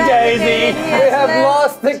 Oopsie daisy. We have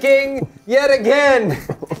lost the king yet again.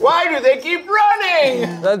 Why do they keep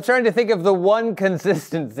running? I'm trying to think of the one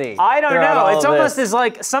consistency. I don't throughout know. all It's of almost this. as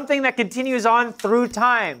like something that continues on through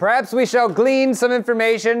time. Perhaps we shall glean some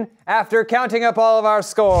information after counting up all of our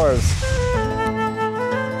scores.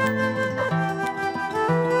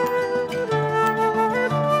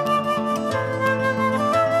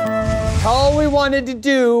 All we wanted to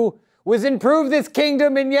do was improve this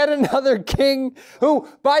kingdom, and yet another king who,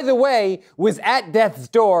 by the way, was at death's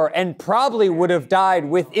door and probably would have died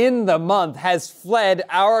within the month has fled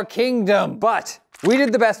our kingdom. But we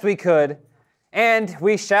did the best we could, and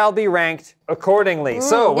we shall be ranked accordingly.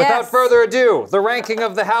 So without yes. further ado, the ranking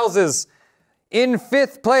of the houses. In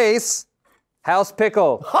 5th place, House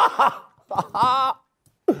Pickle.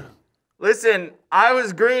 Listen, I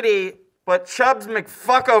was greedy, but Chubbs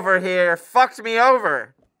McFuck over here fucked me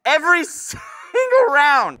over. Every single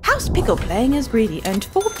round. House Pickle playing as greedy earned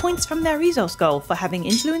 4 points from their resource goal for having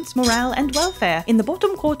influence, morale, and welfare in the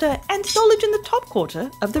bottom quarter and knowledge in the top quarter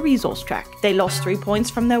of the resource track. They lost 3 points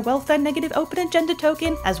from their welfare negative open agenda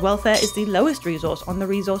token, as welfare is the lowest resource on the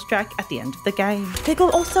resource track at the end of the game. Pickle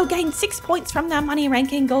also gained 6 points from their money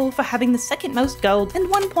ranking goal for having the second most gold and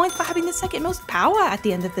 1 point for having the second most power at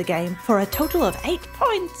the end of the game, for a total of 8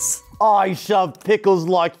 points. I shoved pickles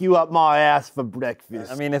like you up my ass for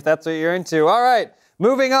breakfast. I mean, if that's what you're into. All right,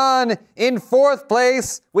 moving on. In 4th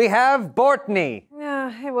place, we have Bortney. Yeah.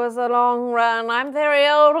 It was a long run. I'm very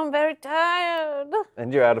old. I'm very tired.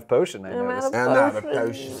 And you're out of potion, I I'm noticed. out of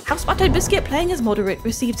potion. House Buttered Biscuit, playing as moderate,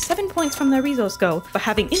 received 7 points from their resource goal for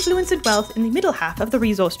having influence and wealth in the middle half of the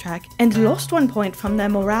resource track, and lost 1 point from their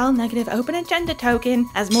morale negative open agenda token,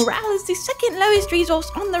 as morale is the second lowest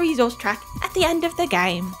resource on the resource track at the end of the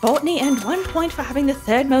game. Botany earned 1 point for having the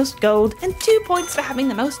third most gold, and 2 points for having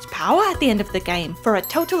the most power at the end of the game, for a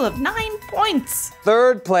total of 9 points.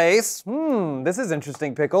 Third place. This is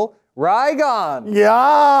interesting, Pickle. Rygon.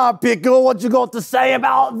 Yeah, Pickle, what you got to say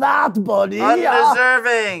about that, buddy?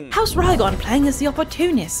 Undeserving. House Rygon, playing as the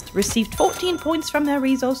opportunist, received 14 points from their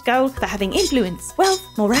resource goal for having influence, wealth,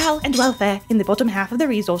 morale, and welfare in the bottom half of the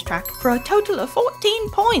resource track, for a total of 14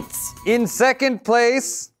 points. In second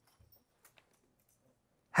place,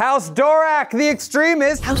 House Dorak, the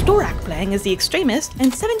extremist. House Dorak, playing as the extremist,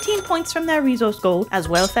 and 17 points from their resource goal, as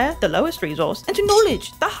welfare, the lowest resource, and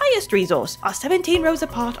knowledge, the highest resource, are 17 rows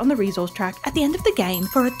apart on the resource track at the end of the game,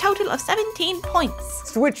 for a total of 17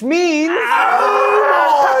 points. Which means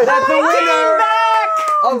that the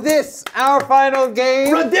winner of this, our final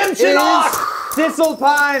game, Redemption is arc!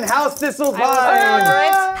 Thistlepine, House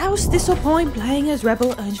Thistlepine. House Thistlepine, playing as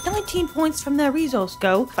rebel, earned 19 points from their resource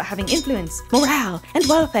goal for having influence, morale, and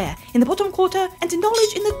welfare in the bottom quarter, and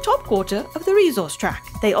knowledge in the top quarter of the resource track.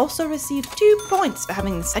 They also received 2 points for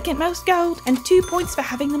having the second most gold, and 2 points for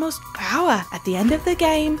having the most power at the end of the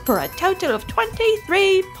game, for a total of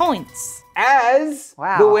 23 points. As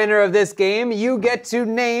the winner of this game, you get to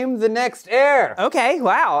name the next heir. Okay,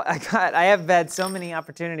 wow. I have had so many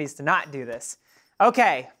opportunities to not do this.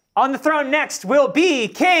 Okay, on the throne next will be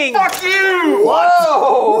King. Fuck you!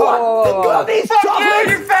 Whoa! What? These Fuck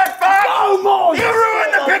chocolates? you fat fuck! Oh my! You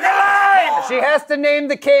ruined the pickle line! She has to name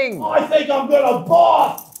the king. I think I'm gonna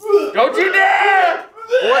barf! Don't you dare!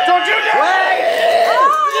 What? Don't you dare!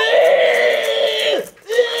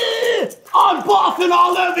 I'm barfing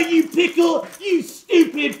all over you, Pickle! You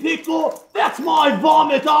stupid Pickle! That's my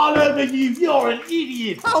vomit all over you! You're an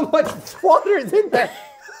idiot! How much water is in that?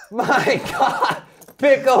 My God,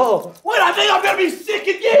 Pickle! Wait, I think I'm gonna be sick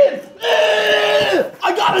again!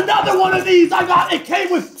 I got another one of these! It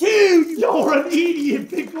came with 2! You're an idiot,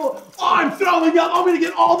 Pickle! I'm throwing up! I'm gonna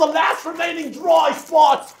get all the last remaining dry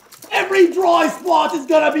spots! Every dry spot is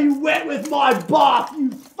gonna be wet with my bath,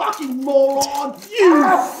 you fucking moron! You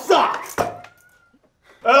suck!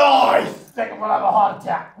 Oh, I think I'm gonna have a heart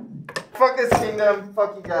attack. Fuck this kingdom.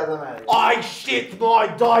 Fuck you guys, I'm out of here. I shit my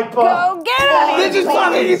diaper! Go get it! This is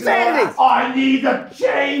fucking insanity! I need a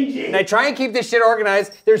changing! And I try and keep this shit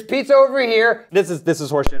organized. There's pizza over here. This is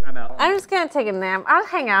horseshit. I'm out. I'm just gonna take a nap. I'll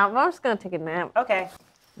hang out, but I'm just gonna take a nap. Okay,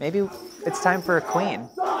 maybe it's time for a queen.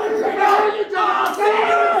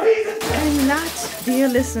 And that, dear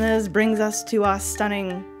listeners, brings us to our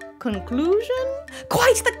stunning conclusion.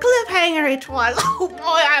 Quite the cliffhanger it was. Oh boy,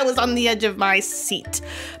 I was on the edge of my seat.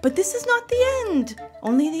 But this is not the end.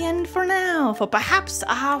 Only the end for now, for perhaps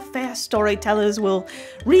our fair storytellers will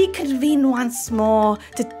reconvene once more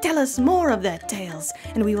to tell us more of their tales,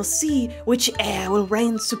 and we will see which heir will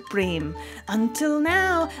reign supreme. Until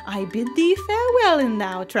now, I bid thee farewell, and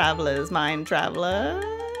thou, travelers, mine traveler.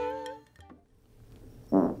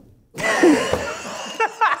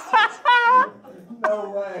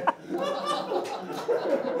 No way.